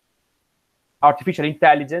artificial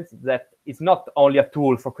intelligence that is not only a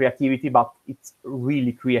tool for creativity, but it's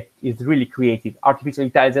really creative. Artificial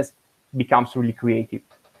intelligence becomes really creative.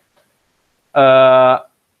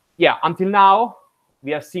 Yeah, until now,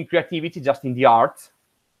 we have seen creativity just in the art.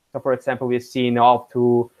 So, for example, we've seen how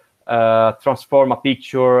to transform a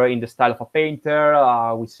picture in the style of a painter.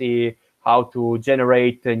 We see how to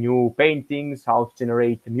generate new paintings, how to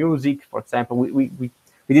generate music. For example, we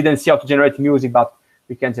didn't see how to generate music, but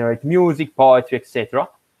we can generate music, poetry, etc.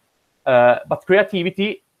 But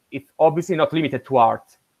creativity is obviously not limited to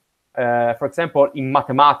art. For example, in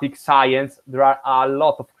mathematics, science, there are a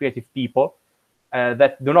lot of creative people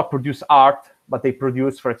that do not produce art, but they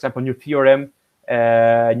produce, for example, new theorem,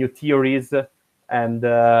 new theories, and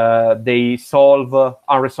they solve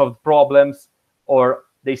unresolved problems, or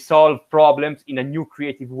they solve problems in a new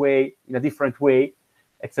creative way, in a different way,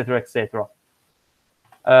 etc., etc.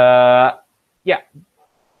 Yeah,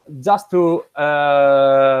 just to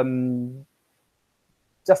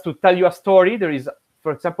tell you a story, there is,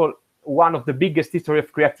 for example, one of the biggest history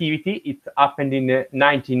of creativity. It happened in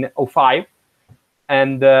 1905,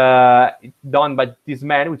 and it's done by this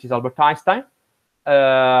man, which is Albert Einstein.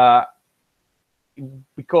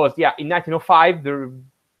 Because yeah, in 1905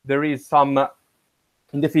 there is some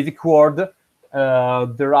in the physics world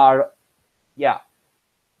there are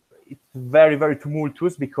it's very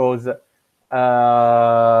tumultuous because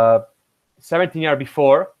 17 years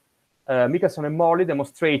before Michelson and Morley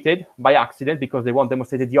demonstrated by accident, because they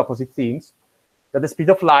demonstrated the opposite things, that the speed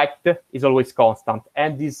of light is always constant,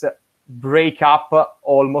 and this break up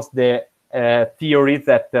almost the theories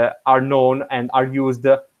that are known and are used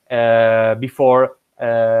before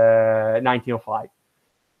 1905.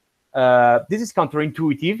 This is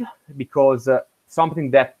counterintuitive because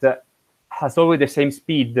something that has always the same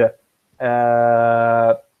speed,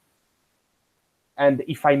 and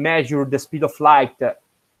if I measure the speed of light,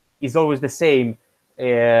 is always the same.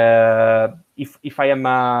 If I am,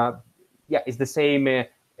 it's the same.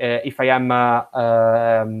 If I am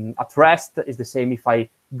at rest, it's the same if I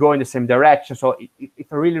go in the same direction. So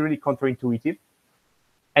it's really counterintuitive.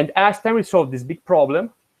 And Einstein resolved this big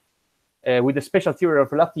problem with the special theory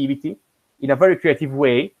of relativity in a very creative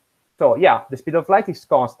way. So yeah, the speed of light is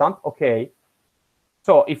constant. Okay.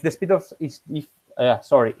 So if the speed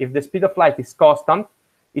of light is constant,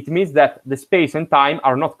 it means that the space and time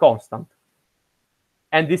are not constant.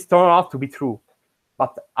 And this turned out to be true.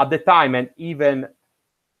 But at the time, and even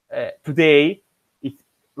today, it's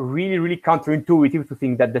really counterintuitive to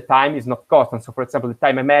think that the time is not constant. So for example, the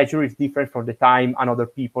time I measure is different from the time another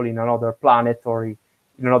people in another planet or in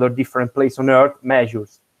another different place on Earth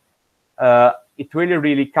measures. It's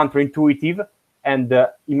really counterintuitive. And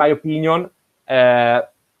in my opinion,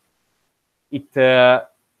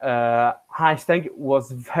 Einstein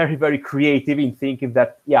was very creative in thinking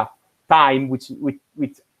that time, which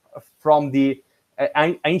from the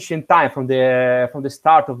ancient time, from the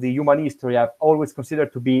start of the human history, I've always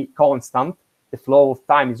considered to be constant. The flow of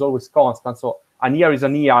time is always constant. So an year is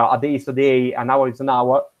an year, a day is a day, an hour is an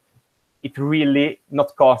hour. It's really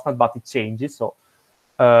not constant, but it changes. So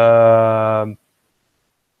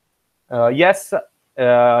yes,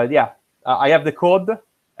 I have the code,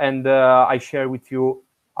 and I share with you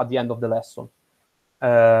at the end of the lesson.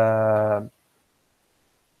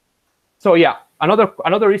 So yeah,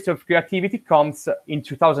 another history of creativity comes in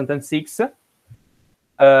 2006.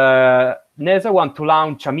 The NASA want to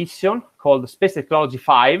launch a mission called Space Technology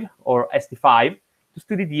 5, or ST5, to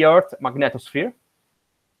study the Earth magnetosphere.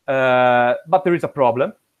 But there is a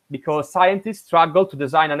problem, because scientists struggle to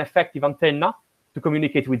design an effective antenna to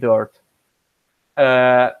communicate with Earth.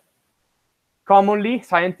 Commonly,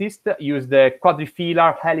 scientists use the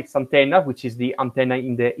quadrifilar helix antenna, which is the antenna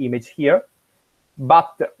in the image here.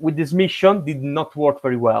 But with this mission, did not work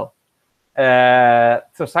very well.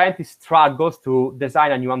 So scientists struggle to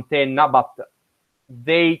design a new antenna, but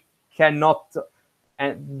they cannot,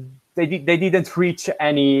 and they didn't reach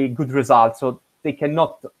any good results. So they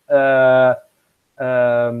cannot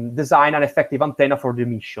design an effective antenna for the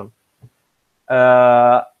mission.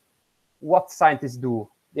 What scientists do?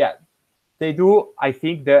 Yeah, they do, I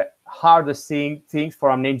think, the hardest things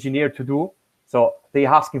for an engineer to do. So they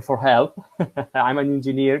asking for help. I'm an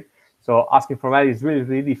engineer, so asking for help is really,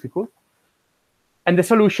 really difficult. And the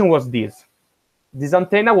solution was this. This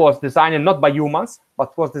antenna was designed not by humans,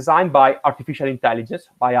 but was designed by artificial intelligence,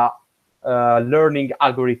 by a learning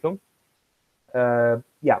algorithm.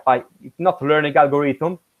 By not learning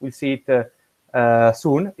algorithm, we'll see it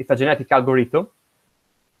soon. It's a genetic algorithm.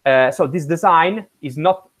 So this design is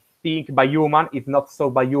not think by human, it's not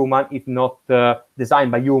solved by human, it's not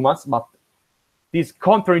designed by humans, but this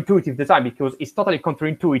counterintuitive design, because it's totally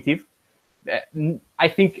counterintuitive. I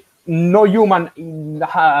think no human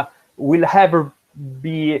will ever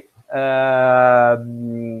be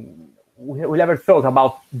will ever thought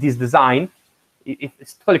about this design.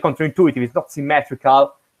 It's totally counterintuitive. It's not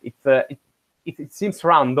symmetrical. It seems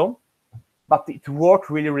random, but it worked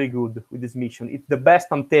really, really good with this mission. It's the best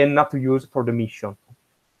antenna to use for the mission.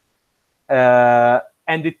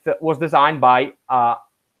 And it was designed by a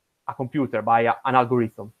computer, by an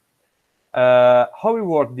algorithm. How it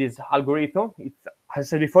works, this algorithm? It, as I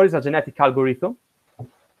said before, is a genetic algorithm.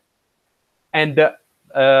 And the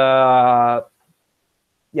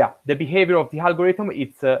behavior of the algorithm,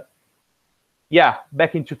 it's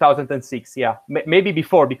back in 2006. Maybe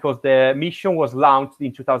before, because the mission was launched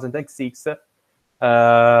in 2006.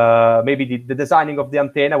 Maybe the designing of the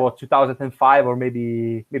antenna was 2005 or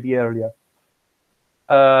maybe earlier.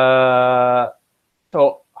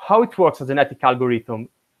 So how it works, a genetic algorithm?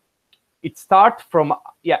 It starts from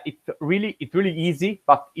it's really easy,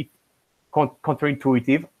 but it's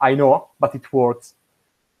counterintuitive. I know, but it works.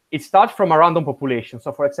 It starts from a random population.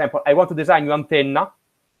 So, for example, I want to design an antenna.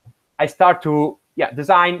 I start to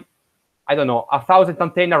design, I don't know, 1,000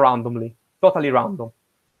 antenna randomly, totally random.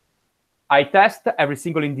 I test every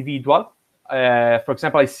single individual. For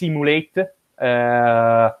example, I simulate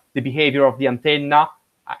the behavior of the antenna.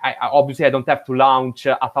 Obviously, I don't have to launch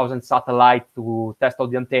 1,000 satellites to test all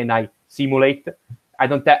the antenna. I simulate. I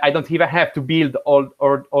don't even have to build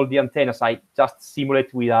all the antennas. I just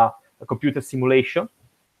simulate with a computer simulation.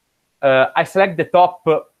 I select the top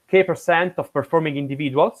K% of performing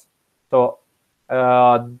individuals. So,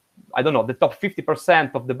 I don't know, the top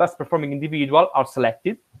 50% of the best performing individual are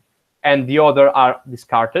selected, and the other are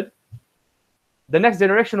discarded. The next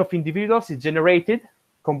generation of individuals is generated,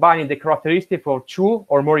 combining the characteristics of 2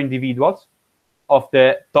 or more individuals of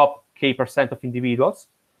the top K% of individuals.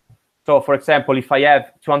 So, for example, if I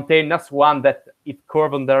have 2 antennas, one that is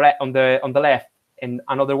curved on the left and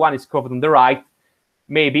another one is curved on the right,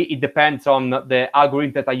 maybe it depends on the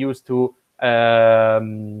algorithm that I use to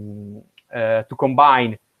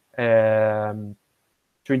combine 2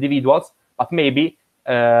 individuals, but maybe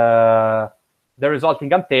the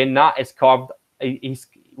resulting antenna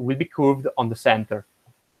will be curved on the center.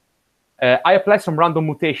 I apply some random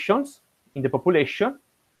mutations in the population.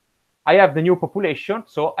 I have the new population,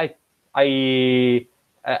 so I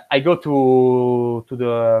go to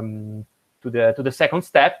the second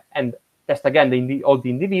step and test again all the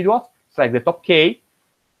individuals, select the top K,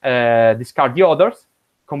 discard the others,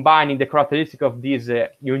 combining the characteristic of these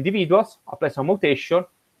new individuals, apply some mutation,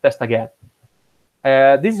 test again.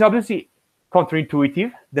 This is obviously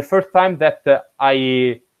counterintuitive. The first time that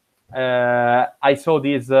I saw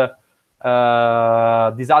this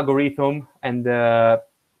algorithm, and I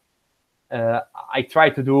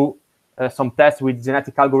tried to do some tests with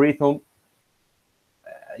genetic algorithm.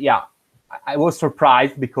 I was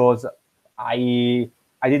surprised, because I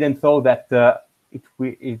didn't thought that it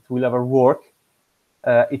will ever work.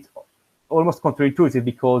 It's almost counterintuitive,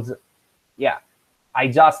 because I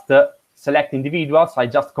just select individuals, I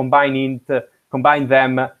just combine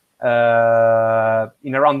them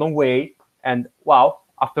in a random way, and wow,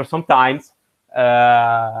 after some times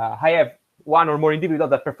I have 1 or more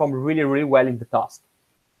individuals that perform really, really well in the task.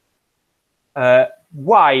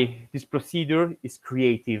 Why this procedure is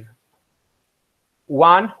creative?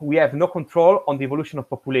 One, we have no control on the evolution of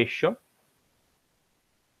population.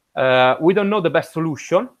 We don't know the best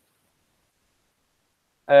solution.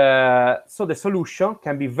 So the solution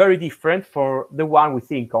can be very different for the one we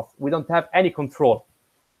think of. We don't have any control.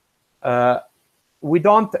 We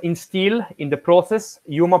don't instill in the process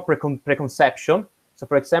human preconception. So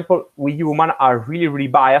for example, we humans are really, really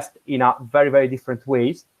biased in a very, very different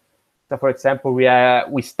ways. So for example,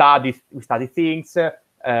 we study things,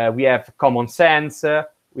 we have common sense,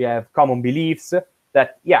 we have common beliefs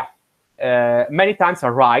that, yeah, many times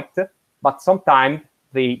are right, but sometimes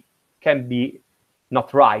they can be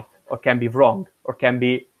not right, or can be wrong, or can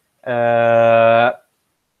be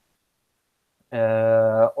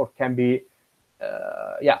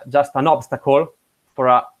yeah, just an obstacle for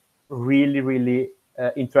a really, really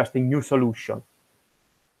interesting new solution.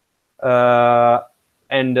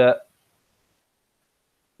 And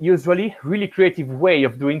usually, really creative way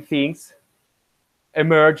of doing things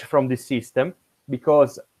emerge from this system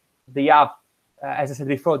because they have, as I said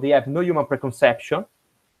before, they have no human preconception.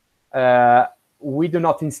 We do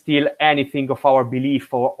not instill anything of our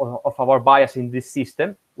belief or of our bias in this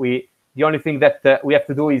system. The only thing that we have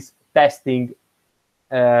to do is testing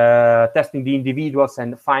the individuals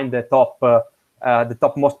and find the top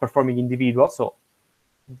most performing individuals. So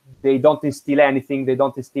they don't instill anything. They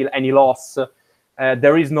don't instill any loss.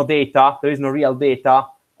 There is no data. There is no real data.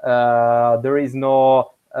 There is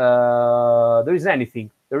anything.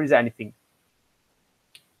 There is anything.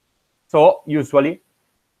 So usually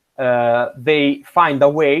they find a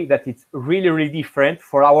way that it's really, really different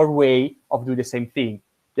for our way of doing the same thing.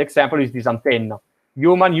 The example is this antenna.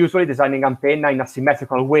 Human usually designing antenna in a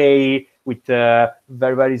symmetrical way with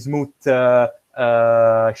very, very smooth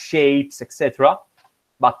shapes, etc.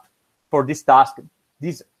 But for this task,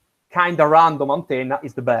 this kind of random antenna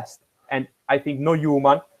is the best. And I think no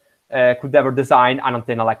human could ever design an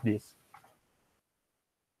antenna like this.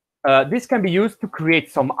 This can be used to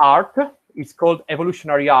create some art. It's called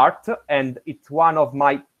evolutionary art, and it's one of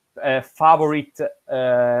my favorite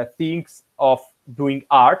things of doing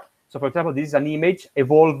art. So, for example, this is an image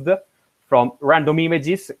evolved from random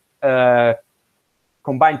images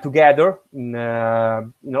combined together in a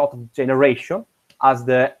lot of generation. As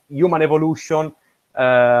the human evolution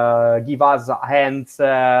give us hands,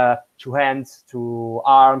 2 hands, 2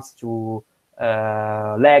 arms, 2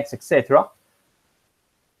 legs, etc.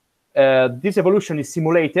 This evolution is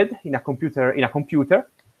simulated in a computer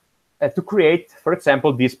to create, for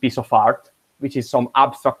example, this piece of art, which is some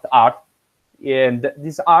abstract art. And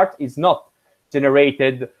this art is not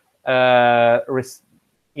generated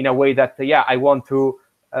in a way that, yeah, I want to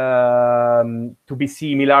be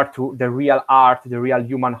similar to the real art, the real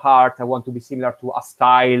human art. I want to be similar to a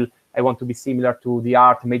style. I want to be similar to the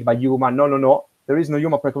art made by human. No, no, no. There is no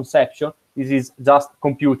human preconception. This is just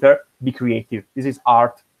computer, be creative. This is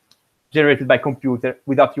art generated by computer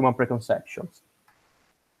without human preconceptions.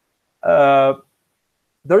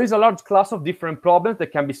 There is a large class of different problems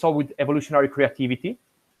that can be solved with evolutionary creativity.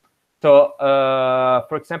 So,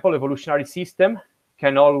 for example, evolutionary system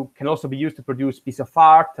can also be used to produce piece of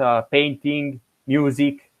art, painting,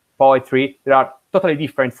 music, poetry. They are totally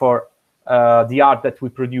different for the art that we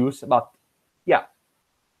produce, but yeah,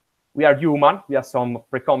 we are human. We have some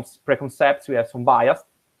preconcepts. We have some bias.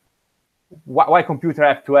 Why computer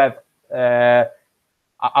have to have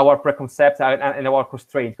our preconcepts and our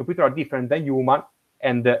constraints? Computers are different than human,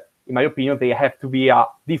 and in my opinion, they have to be a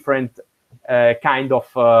different kind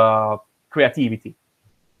of creativity.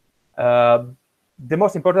 The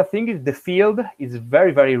most important thing is the field is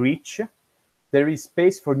very, very rich. There is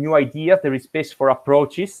space for new ideas. There is space for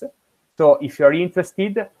approaches. So if you're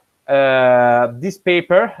interested, this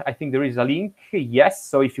paper, I think there is a link. Yes.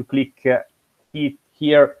 So if you click it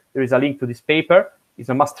here, there is a link to this paper. It's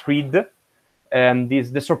a must-read. And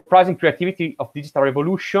this The Surprising Creativity of Digital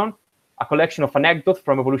Revolution, a collection of anecdotes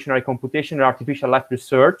from evolutionary computation and artificial life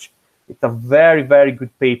research. It's a very, very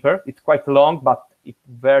good paper. It's quite long, but it's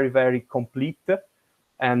very, very complete,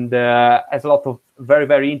 and has a lot of very,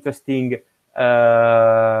 very interesting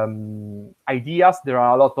ideas. There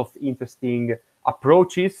are a lot of interesting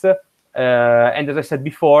approaches. And as I said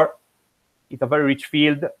before, it's a very rich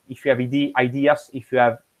field. If you have ideas, if you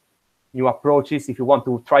have new approaches, if you want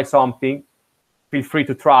to try something, feel free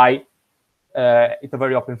to try. It's a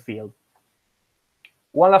very open field.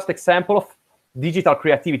 One last example of digital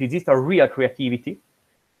creativity, digital real creativity,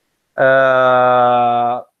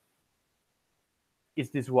 is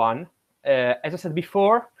this one. As I said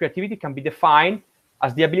before, creativity can be defined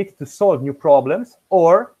as the ability to solve new problems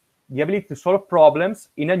or the ability to solve problems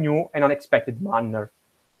in a new and unexpected manner.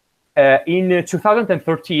 In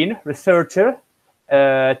 2013, researchers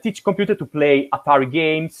teach computer to play Atari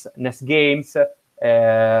games, NES games,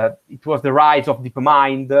 It was the rise of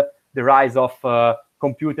DeepMind, the rise of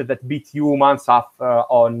computers that beat humans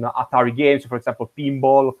on Atari games, for example,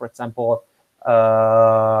 pinball, for example,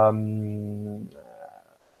 I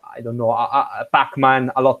don't know,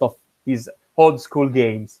 Pac-Man, a lot of these old school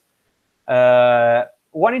games.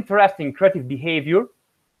 One interesting creative behavior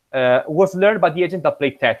was learned by the agent that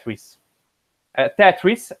played Tetris.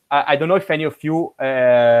 Tetris, I don't know if any of you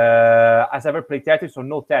has ever played Tetris or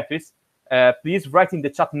know Tetris. Please write in the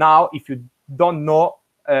chat now if you don't know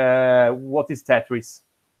what is Tetris.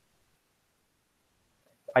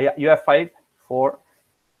 You have 5, 4,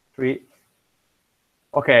 3.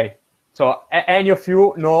 Okay, so any of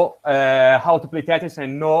you know how to play Tetris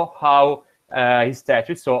and know how is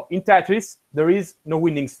Tetris. So in Tetris, there is no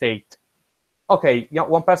winning state. Okay,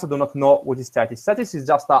 one person does not know what is Tetris. Tetris is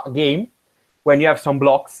just a game when you have some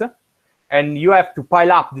blocks, and you have to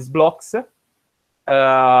pile up these blocks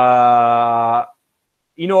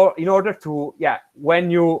in order to,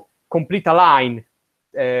 when you complete a line,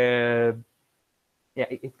 it's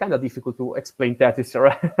kind of difficult to explain Tetris,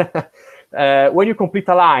 right? When you complete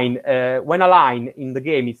a line, when a line in the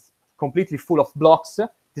game is completely full of blocks,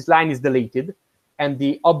 this line is deleted, and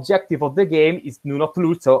the objective of the game is do not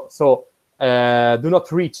lose, so do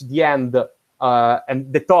not reach the end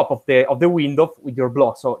and the top of the window with your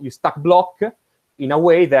block. So you stack block in a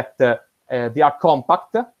way that they are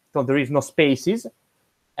compact, so there is no spaces.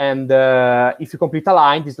 And if you complete a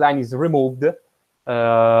line, this line is removed.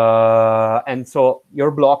 And so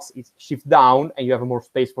your blocks is shift down and you have more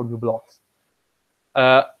space for new blocks.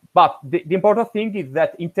 But the important thing is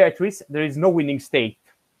that in Tetris, there is no winning state.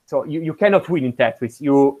 So you cannot win in Tetris.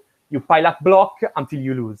 You pile up block until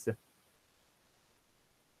you lose.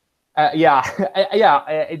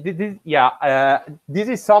 This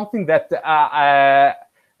is something that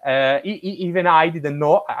even I didn't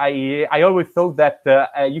know. I always thought that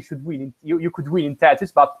you should win. You could win in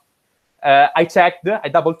Tetris, but I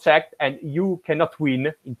double checked, and you cannot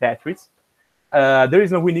win in Tetris. There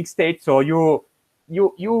is no winning state, so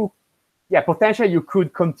potentially you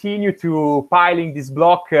could continue to piling this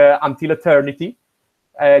block until eternity.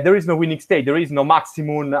 There is no winning state. There is no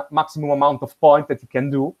maximum amount of points that you can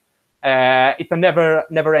do. It's a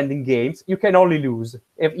never-ending game. You can only lose.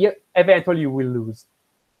 Eventually, you will lose.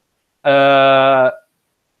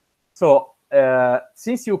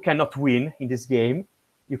 Since you cannot win in this game,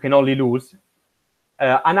 you can only lose.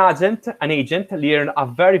 An agent learn a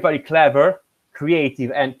very, very clever,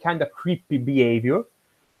 creative, and kind of creepy behavior.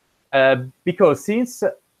 Because since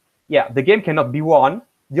the game cannot be won,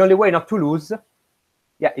 the only way not to lose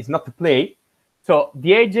is not to play. So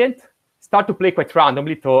the agent start to play quite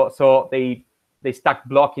randomly, so they stack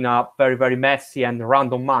block in a very, very messy and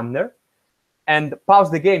random manner, and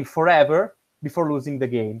pause the game forever before losing the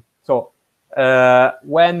game. So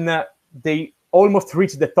when they almost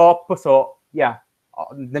reach the top, so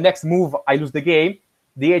the next move I lose the game,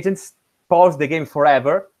 the agents pause the game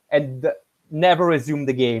forever and never resume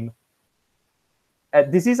the game.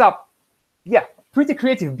 This is a pretty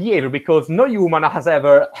creative behavior, because no human has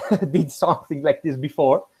ever did something like this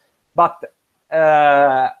before. But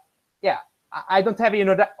I don't have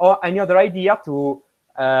any other idea to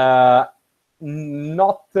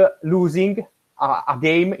not losing a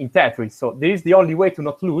game in Tetris. So there is the only way to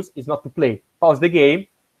not lose is not to play. Pause the game.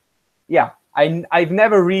 I've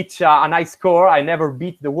never reached a nice score. I never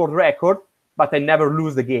beat the world record, but I never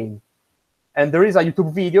lose the game. And there is a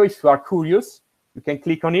YouTube video, if you are curious, you can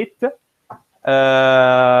click on it.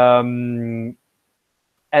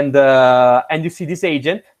 And you see this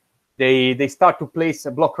agent. They start to place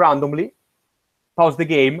a block randomly, pause the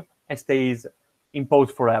game, and stays in pause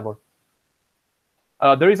forever.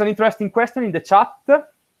 There is an interesting question in the chat.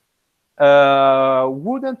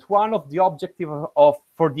 Wouldn't one of the objectives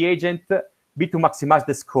for the agent be to maximize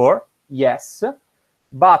the score? Yes,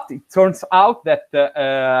 but it turns out that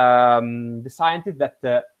the scientist that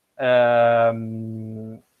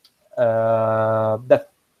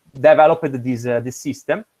developed this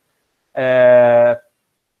system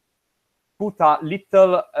put a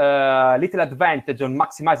little advantage on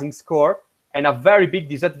maximizing score and a very big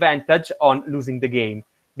disadvantage on losing the game,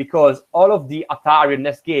 because all of the Atari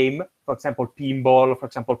NES game, for example, pinball, for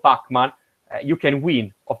example, Pac-Man, you can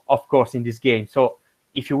win, of course, in this game. So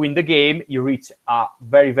if you win the game, you reach a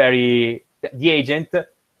the agent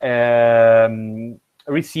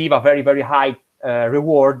receive a very, very high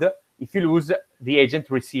reward. If you lose, the agent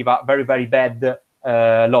receive a very, very bad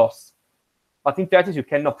loss. But in Tetris, you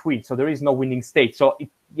cannot win, so there is no winning state. So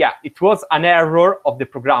it was an error of the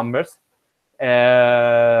programmers,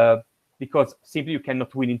 because simply you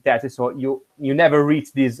cannot win in Tetris. So you never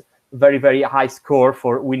reach this very, very high score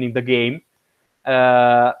for winning the game.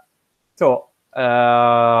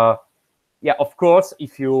 Yeah, of course,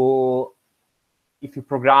 if you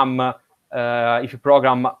program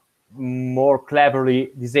more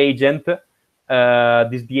cleverly this agent,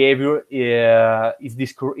 this behavior is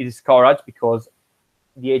discouraged, because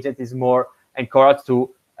the agent is more encouraged to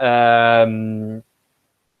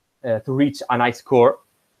reach a nice score.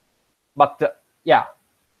 But yeah,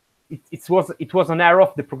 it was an error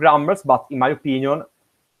of the programmers, but in my opinion,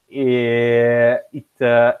 it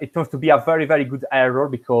turns to be a very, very good error,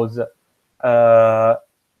 because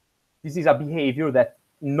this is a behavior that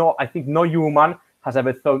I think no human has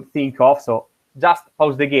ever think of. So just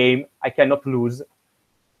pause the game. I cannot lose,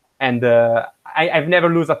 and I've never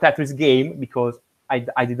lose a Tetris game, because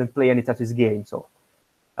I didn't play any Tetris game. So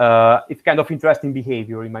it's kind of interesting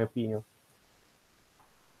behavior, in my opinion.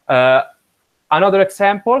 Another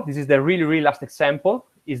example, this is the really, really last example,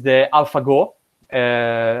 is the AlphaGo,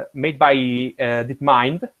 made by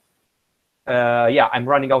DeepMind. Yeah, I'm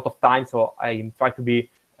running out of time, so I'm trying to be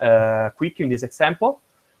quick in this example.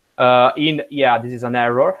 This is an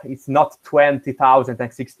error. It's not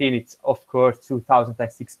 20,016, it's of course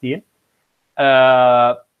 2016.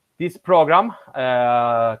 This program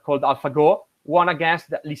called AlphaGo won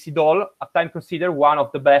against Lisidol, at time considered one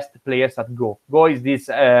of the best players at Go. Go is this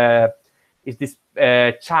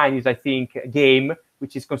Chinese, I think, game,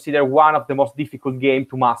 which is considered one of the most difficult games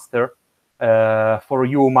to master for a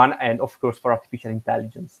human, and of course for artificial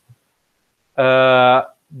intelligence.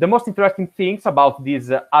 The most interesting things about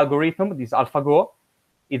this algorithm, this AlphaGo,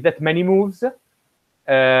 is that many moves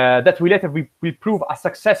that we later will prove as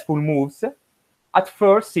successful moves at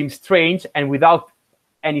first seem strange and without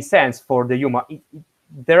any sense for the human.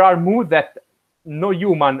 There are moves that no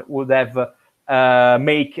human would have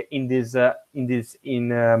make with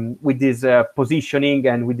this positioning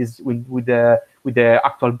and with the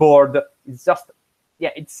actual board. It's just,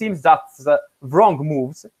 yeah, it seems that's wrong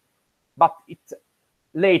moves, but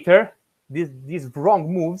later these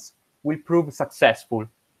wrong moves will prove successful.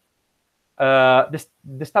 The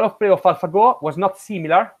style of play of AlphaGo was not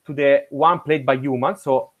similar to the one played by humans,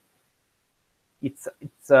 so it's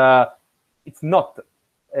not.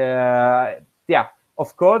 Yeah,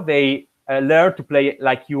 of course they learn to play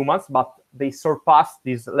like humans, but they surpass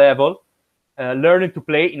this level, learning to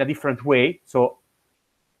play in a different way. So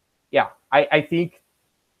yeah, I think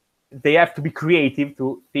they have to be creative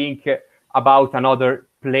to think about another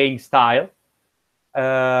playing style.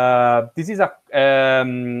 This is a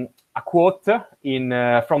quote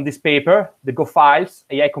from this paper, the Go Files,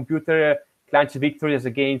 AI Computer Clients Victories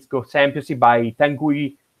Against Go Championship by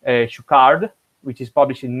Tanguy Shucard, which is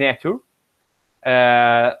published in Nature.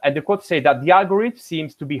 And the quote says that the algorithm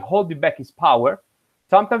seems to be holding back its power.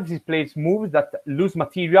 Sometimes it plays moves that lose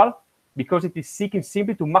material because it is seeking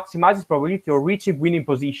simply to maximize its probability of reaching winning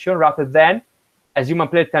position rather than, as human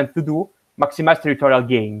players tend to do, maximize territorial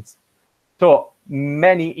gains. So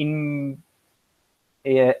many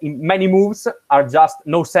many moves are just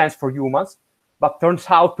no sense for humans, but turns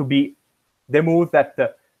out to be the move that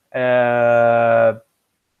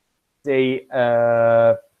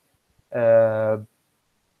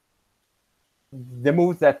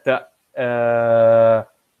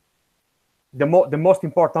the most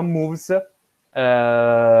important moves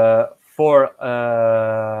for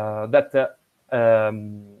that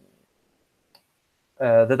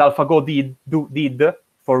AlphaGo did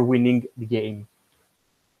for winning the game.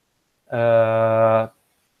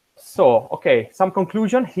 So, okay, some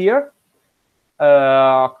conclusion here.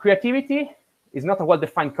 Creativity is not a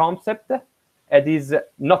well-defined concept. It is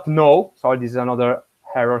not know. Sorry, this is another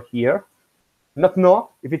error here. Not know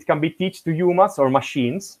if it can be taught to humans or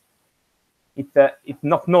machines. It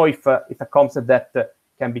not know if it's a concept that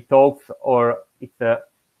can be taught or it's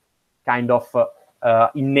kind of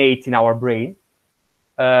innate in our brain.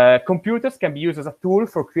 Computers can be used as a tool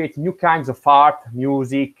for creating new kinds of art,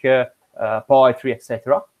 music, poetry,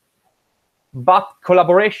 etc. But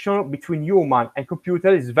collaboration between human and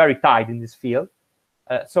computer is very tight in this field.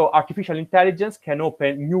 So artificial intelligence can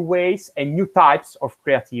open new ways and new types of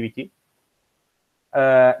creativity.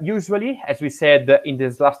 Usually, as we said in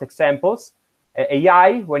these last examples,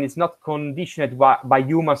 AI, when it's not conditioned by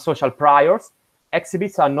human social priors,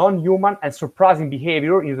 exhibits a non-human and surprising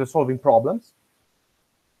behavior in resolving problems.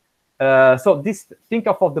 So this think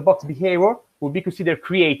of the box behavior would be considered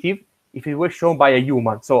creative if it were shown by a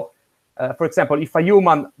human. So, for example, if a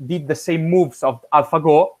human did the same moves of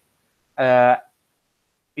AlphaGo,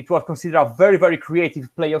 it was considered a very, very creative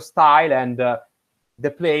player style, and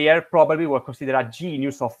the player probably was considered a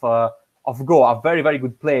genius of Go, a very, very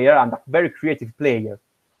good player and a very creative player.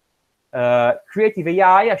 Creative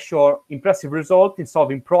AI assure impressive results in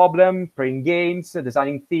solving problems, playing games,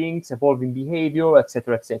 designing things, evolving behavior,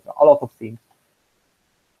 etc., etc. A lot of things.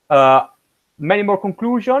 Many more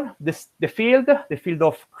conclusions. The field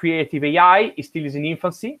of creative AI is still in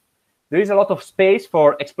infancy. There is a lot of space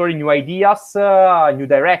for exploring new ideas, new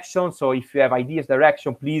directions. So if you have ideas,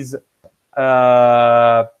 direction, please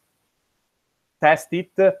test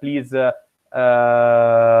it. Please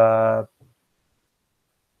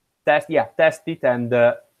test it and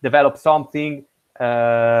develop something.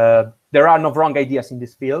 There are no wrong ideas in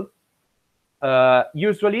this field.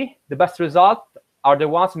 Usually, the best results are the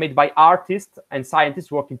ones made by artists and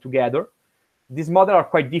scientists working together. These models are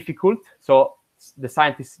quite difficult, so the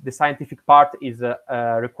scientific part is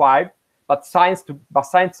required. But science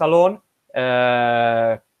alone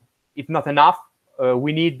is not enough.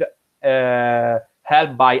 We need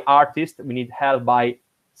help by artists. We need help by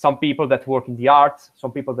some people that work in the arts,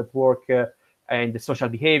 some people that work in the social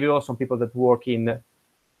behavior, some people that work in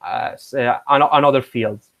other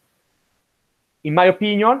fields. In my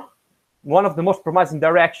opinion, one of the most promising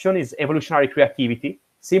direction is evolutionary creativity,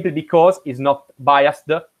 simply because it's not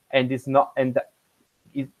biased and it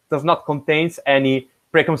does not contain any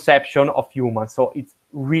preconception of humans. So it's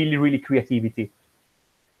really, really creativity.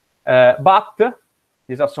 But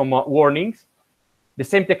these are some warnings. The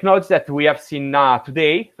same technology that we have seen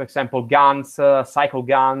today, for example, GANs, cycle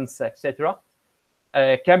GANs, etc.,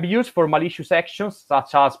 can be used for malicious actions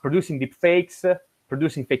such as producing deepfakes,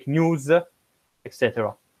 producing fake news,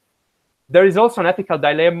 etc. There is also an ethical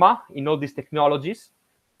dilemma in all these technologies.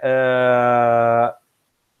 For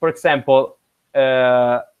example,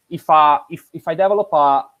 if I develop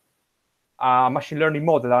a machine learning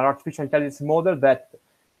model, an artificial intelligence model that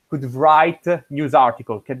could write news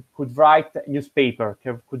articles, could write newspaper,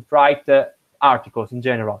 could write articles in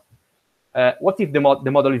general. What if the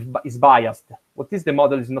model is biased? What if the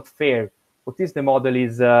model is not fair? What if the model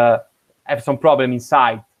is have some problem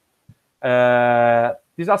inside?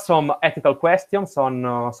 These are some ethical questions,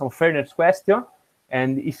 on some fairness questions.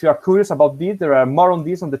 And if you are curious about this, there are more on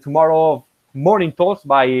this on the tomorrow morning talks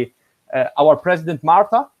by our president,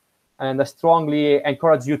 Marta. And I strongly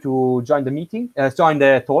encourage you to join the meeting, join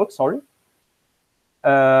the talk, sorry.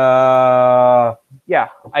 Yeah,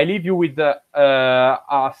 I leave you with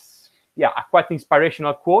a quite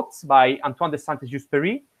inspirational quotes by Antoine de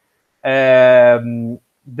Saint-Exupéry.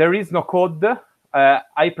 There is no code.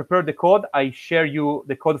 I prepared the code. I share you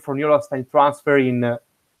the code for neural time transfer in the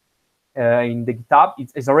GitHub.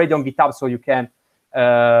 It's already on GitHub, so you can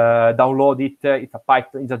download it. It's a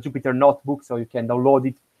Python, it's a Jupyter notebook, so you can download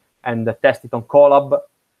it and test it on Colab.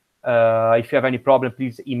 If you have any problem,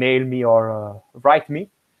 please email me or write me.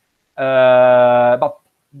 But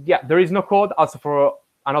yeah, there is no code. Also, for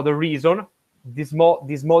another reason, these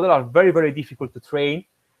models are very, very difficult to train,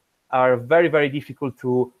 are very, very difficult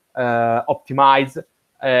to optimize.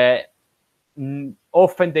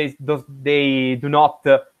 Often they do not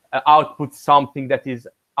output something that is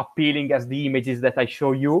appealing as the images that I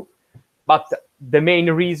show you. But the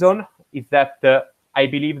main reason is that I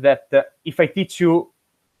believe that if I teach you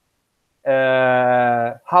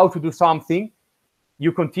how to do something,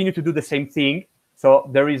 you continue to do the same thing. So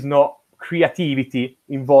there is no creativity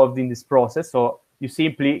involved in this process. So you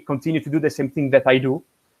simply continue to do the same thing that I do.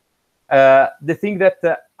 The thing that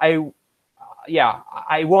I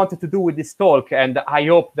wanted to do with this talk, and I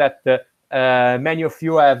hope that many of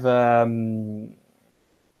you have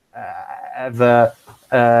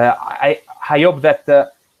I hope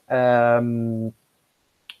that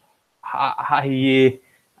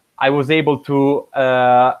I was able to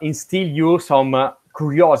instill you some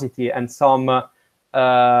curiosity and some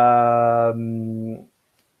hype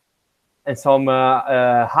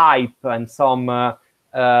and some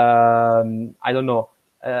I don't know,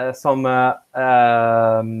 some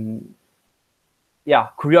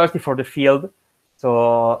curiosity for the field.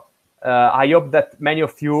 So I hope that many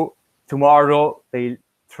of you tomorrow they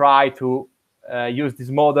try to use this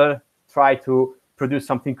model, try to produce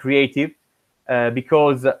something creative,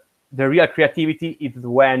 because the real creativity is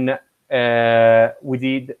when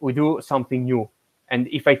we do something new. And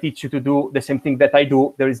if I teach you to do the same thing that I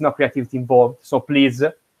do, there is no creativity involved. So please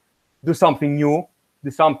do something new,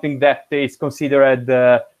 do something that is considered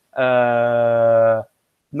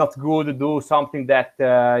not good, do something that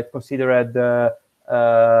is considered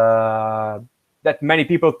that many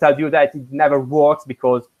people tell you that it never works,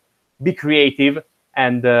 because be creative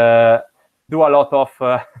and do a lot of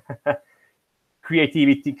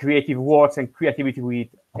creative works and creativity with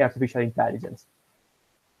artificial intelligence.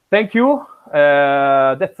 Thank you.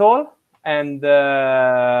 That's all. And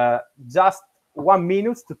just 1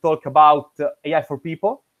 minute to talk about AI for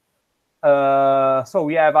people. So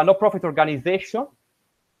we have a no-profit organization.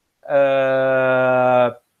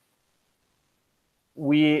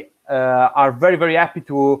 We are very, very happy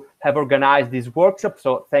to have organized this workshop.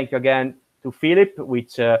 So thank you again to Philip,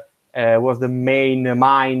 which was the main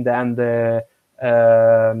mind and the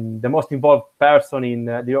most involved person in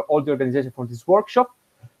all the organization for this workshop.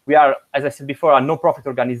 We are, as I said before, a non-profit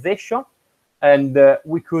organization, and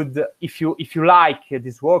we could, if you like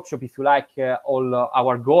this workshop, if you like all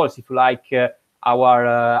our goals, if you like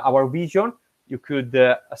our vision, you could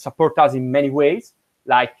support us in many ways,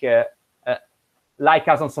 like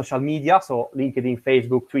us on social media, so LinkedIn,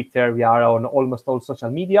 Facebook, Twitter. We are on almost all social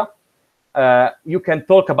media. You can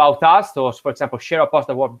talk about us. So, for example, share a post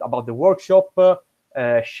about the workshop,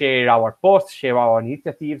 share our posts, share our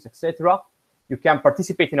initiatives, etc. You can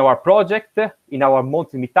participate in our project, in our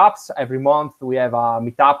monthly meetups. Every month we have a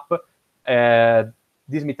meetup.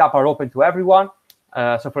 These meetups are open to everyone.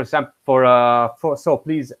 So, for example, so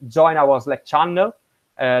please join our Slack channel.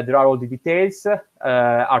 There are all the details.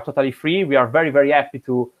 Are totally free. We are very, very happy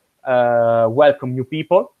to welcome new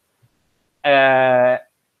people.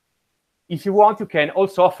 If you want, you can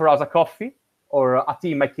also offer us a coffee or a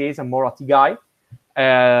tea. In my case, I'm more a tea guy.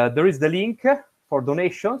 There is the link for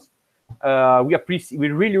donations. We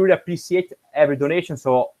really, really appreciate every donation.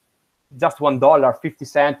 So just $1, 50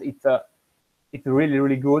 cents. It's really,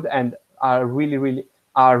 really good, and a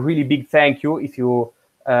really big thank you if you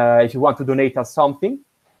want to donate us something.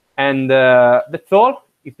 And that's all.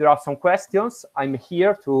 If there are some questions, I'm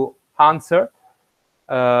here to answer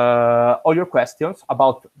all your questions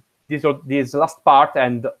about this last part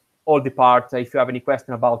and all the parts. If you have any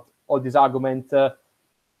question about all these arguments,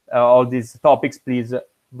 all these topics, please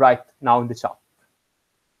write now in the chat.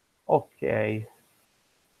 Okay.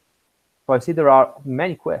 So I see there are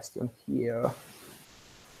many questions here.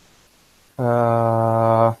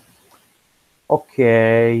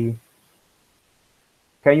 Okay.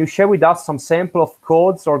 Can you share with us some sample of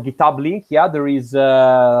codes or GitHub link? Yeah, there is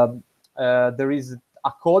a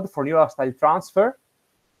code for neural style transfer.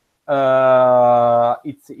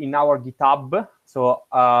 It's in our GitHub. So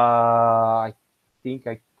I think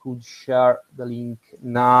I could share the link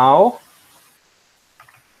now.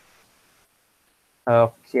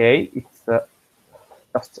 Okay, it's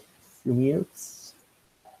just a few minutes.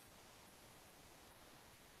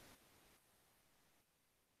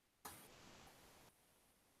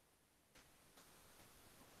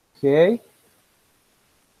 Okay.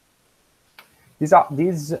 This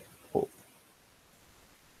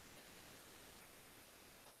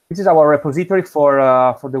is our repository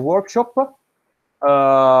for the workshop.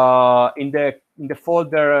 In the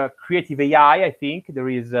folder Creative AI, I think there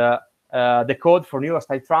is the code for neural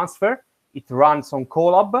style transfer. It runs on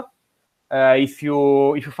Colab. If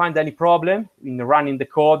you find any problem in running the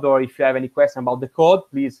code, or if you have any question about the code,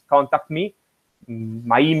 please contact me,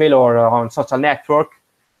 my email or on social network,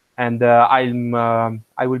 and I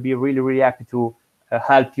will be really, really happy to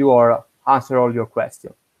help you or answer all your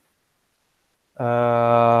questions.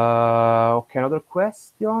 Okay, another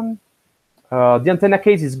question. The antenna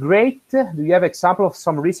case is great. Do you have example of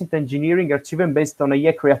some recent engineering achievement based on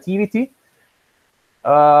AI creativity?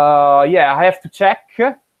 Yeah, I have to check.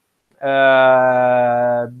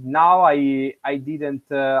 Now I didn't.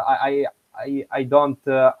 I don't.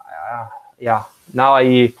 Yeah. Now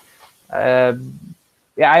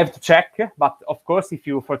yeah, I have to check. But of course, if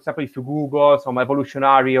you, for example, if you Google some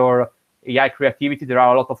evolutionary or AI creativity, there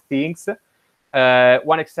are a lot of things.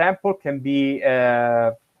 One example can be.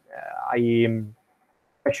 I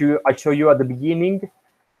show you at the beginning.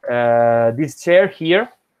 This chair here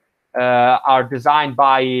are designed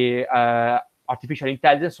by artificial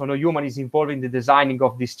intelligence, so no human is involved in the designing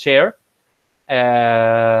of this chair.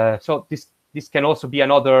 So this can also be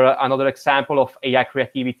another example of AI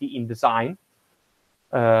creativity in design.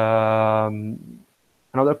 Another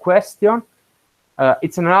question.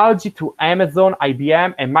 It's an analogy to Amazon,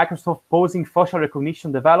 IBM, and Microsoft posing facial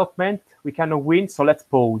recognition development. We cannot win, so let's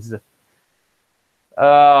pose.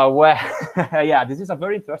 Well, yeah, this is a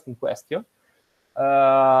very interesting question.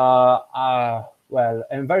 Well,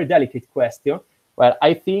 a very delicate question. Well,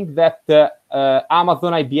 I think that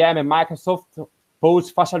Amazon, IBM, and Microsoft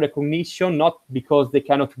pose facial recognition not because they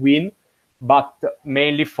cannot win, but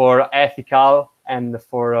mainly for ethical and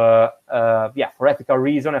for ethical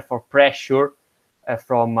reason and for pressure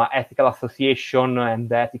from ethical association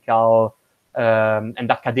and ethical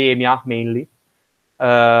and academia mainly.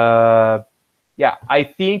 Yeah, I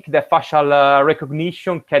think the facial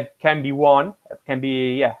recognition can be won, can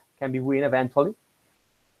be win eventually.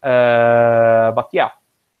 But yeah,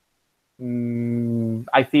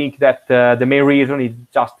 I think that the main reason is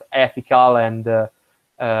just ethical and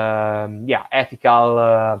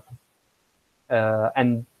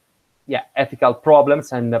ethical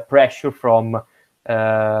problems and pressure from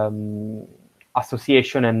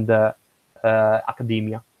association and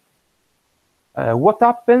academia. What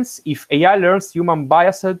happens if AI learns human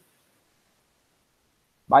biases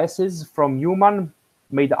from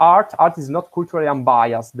human-made art? Art is not culturally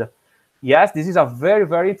unbiased. Yes, this is a very,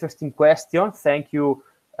 very interesting question. Thank you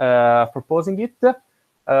for posing it.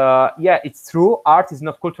 Yeah, it's true. Art is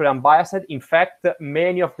not culturally unbiased. In fact,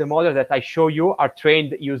 many of the models that I show you are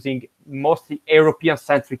trained using mostly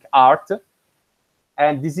European-centric art.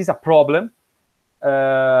 And this is a problem.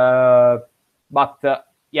 Yeah,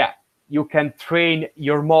 you can train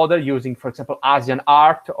your model using, for example, Asian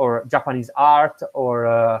art or Japanese art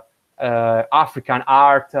or African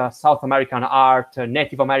art, South American art,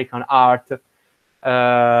 Native American art.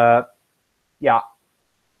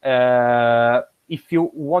 If you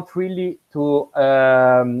want really to,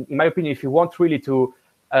 in my opinion, if you want really to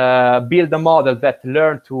build a model that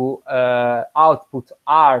learn to output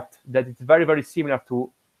art that is very, very similar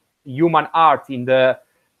to human art in the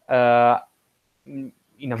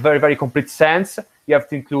in a very, very complete sense, you have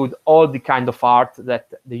to include all the kind of art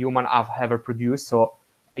that the human have ever produced. So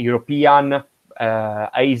European,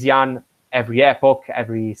 Asian, every epoch,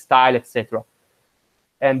 every style, etc.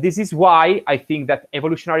 And this is why I think that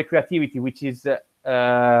evolutionary creativity, which is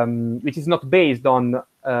not based on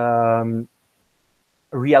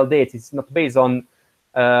real data, it's not based on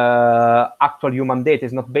actual human data,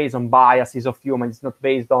 it's not based on biases of humans, it's not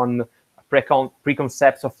based on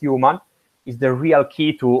preconcepts of human, is the real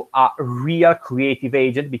key to a real creative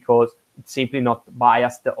agent, because it's simply not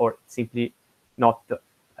biased or simply not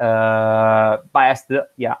biased,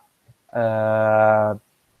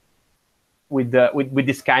 with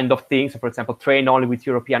this kind of things. So, for example, train only with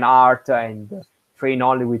European art and train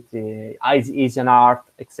only with Asian art,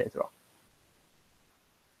 etc.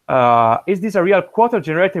 Is this a real quote or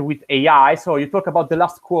generated with AI? So you talk about the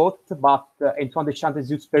last quote, but Antoine de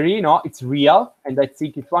Saint-Exupéry, no, it's real, and I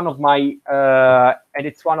think it's one of my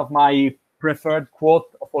preferred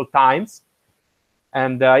quote of all times.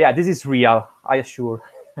 And yeah, this is real, I assure.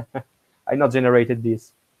 I not generated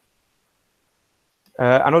this.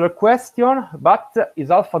 Another question, but is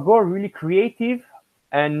AlphaGo really creative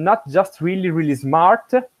and not just really, really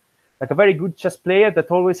smart? Like a very good chess player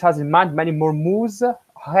that always has in mind many more moves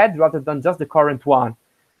ahead rather than just the current one.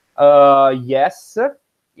 Yes,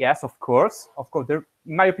 of course. There,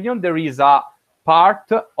 in my opinion, there is a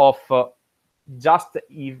part of AlphaGo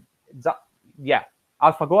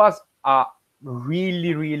has a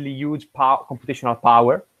really, really huge computational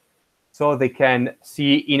power. So they can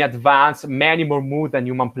see in advance many more moves than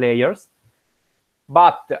human players.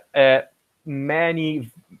 But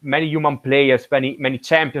many human players, many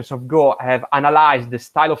champions of Go have analyzed the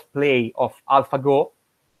style of play of AlphaGo,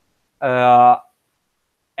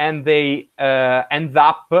 and they end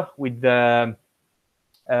up with the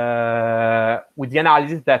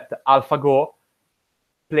analysis that AlphaGo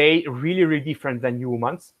play really, really different than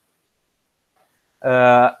humans.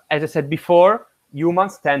 As I said before,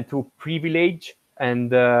 humans tend to privilege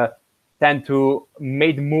and tend to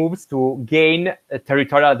make moves to gain a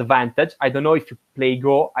territorial advantage. I don't know if you play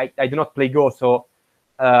Go. I do not play Go, so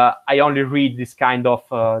I only read this kind of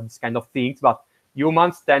things. But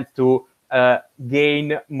humans tend to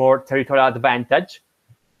gain more territorial advantage,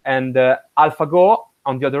 and AlphaGo,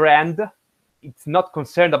 on the other hand, it's not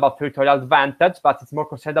concerned about territorial advantage, but it's more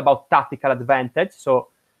concerned about tactical advantage. So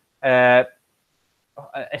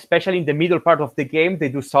especially in the middle part of the game, they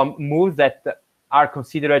do some moves that are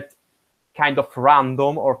considered kind of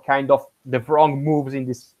random or kind of the wrong moves in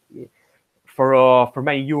this for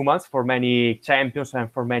many humans, for many champions,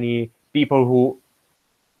 and for many people who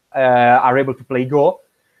are able to play Go.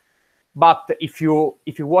 But if you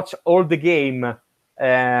watch all the game,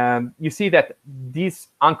 you see that this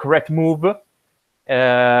incorrect move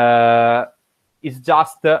is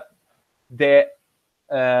just the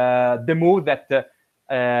move that,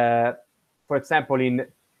 for example, in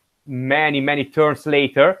many turns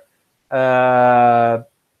later,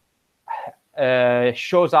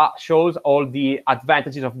 shows all the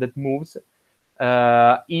advantages of that moves,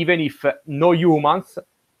 even if no humans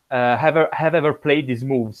have ever played these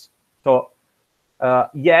moves. So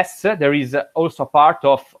yes, there is also a part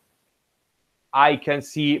of I can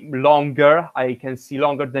see longer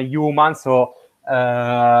than humans, so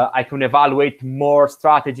I can evaluate more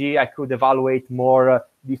strategy, I could evaluate more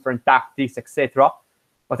different tactics, etc.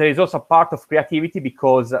 But there is also a part of creativity,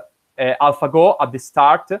 because AlphaGo at the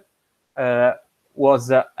start was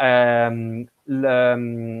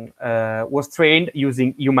trained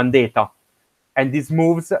using human data, and these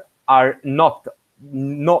moves are not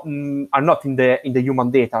in the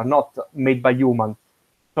human data, are not made by human.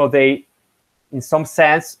 So they, in some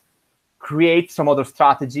sense, create some other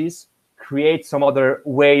strategies, create some other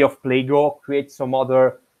way of play Go, create some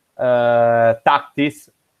other tactics.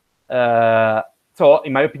 So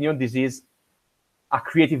in my opinion, this is a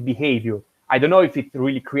creative behavior. I don't know if it's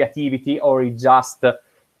really creativity or it's just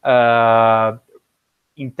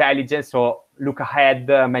intelligence or look ahead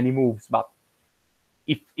many moves. But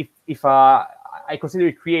if I consider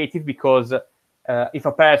it creative because if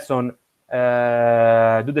a person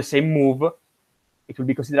do the same move, it will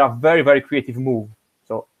be considered a very, very creative move.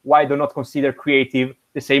 So why do not consider creative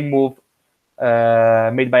the same move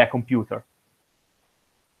made by a computer?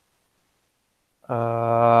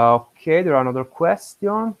 Okay, there are another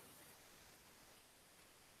question.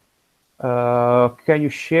 Can you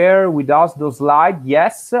share with us those slides?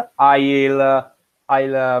 Yes, I'll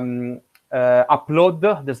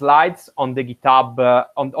upload the slides on the GitHub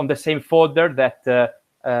on the same folder that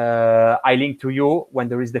I link to you when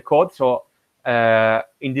there is the code. So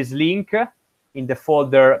in this link, in the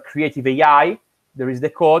folder Creative AI, there is the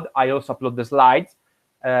code. I also upload the slides.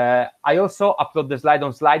 I also upload the slide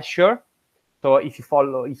on SlideShare. So if you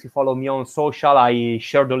follow me on social, I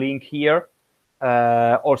share the link here.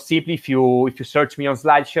 Or simply if you search me on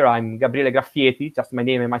SlideShare, I'm Gabriele Graffieti, just my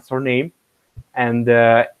name and my surname. And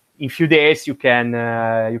in few days you can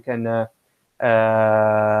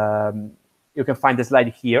find the slide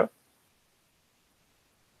here.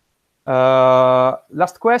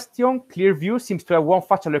 Last question. Clearview seems to have one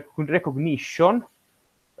facial recognition.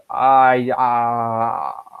 I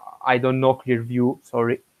don't know Clearview.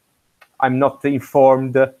 Sorry, I'm not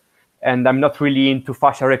informed, and I'm not really into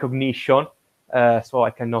facial recognition, so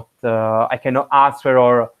I cannot answer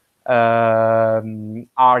or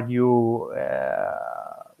argue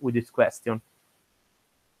with this question.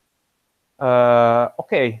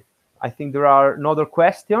 Okay, I think there are no other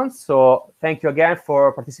questions. So thank you again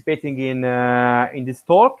for participating in this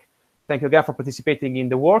talk. Thank you again for participating in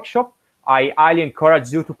the workshop. I highly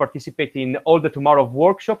encourage you to participate in all the tomorrow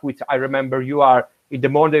workshop, which I remember you are in the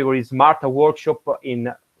morning. There is Marta workshop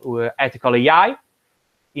in ethical AI.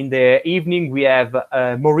 In the evening, we have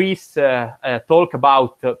Maurice talk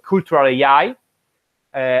about cultural AI.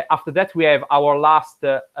 After that, we have our last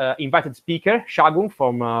invited speaker, Shagun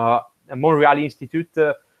from Montreal Institute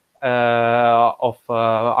of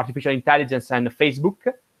Artificial Intelligence and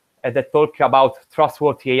Facebook, that talk about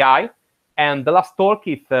trustworthy AI. And the last talk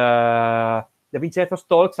is the Vincenzo's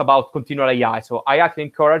talks about continual AI. So I actually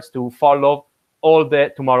encourage to follow all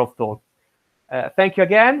the tomorrow talk. Thank you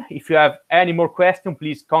again. If you have any more questions,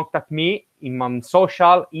 please contact me in my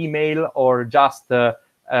social, email, or just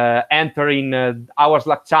enter in our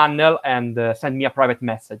Slack channel and send me a private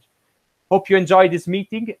message. Hope you enjoyed this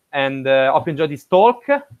meeting and hope you enjoyed this talk.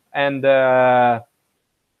 And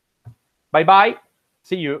bye-bye.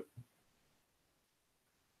 See you.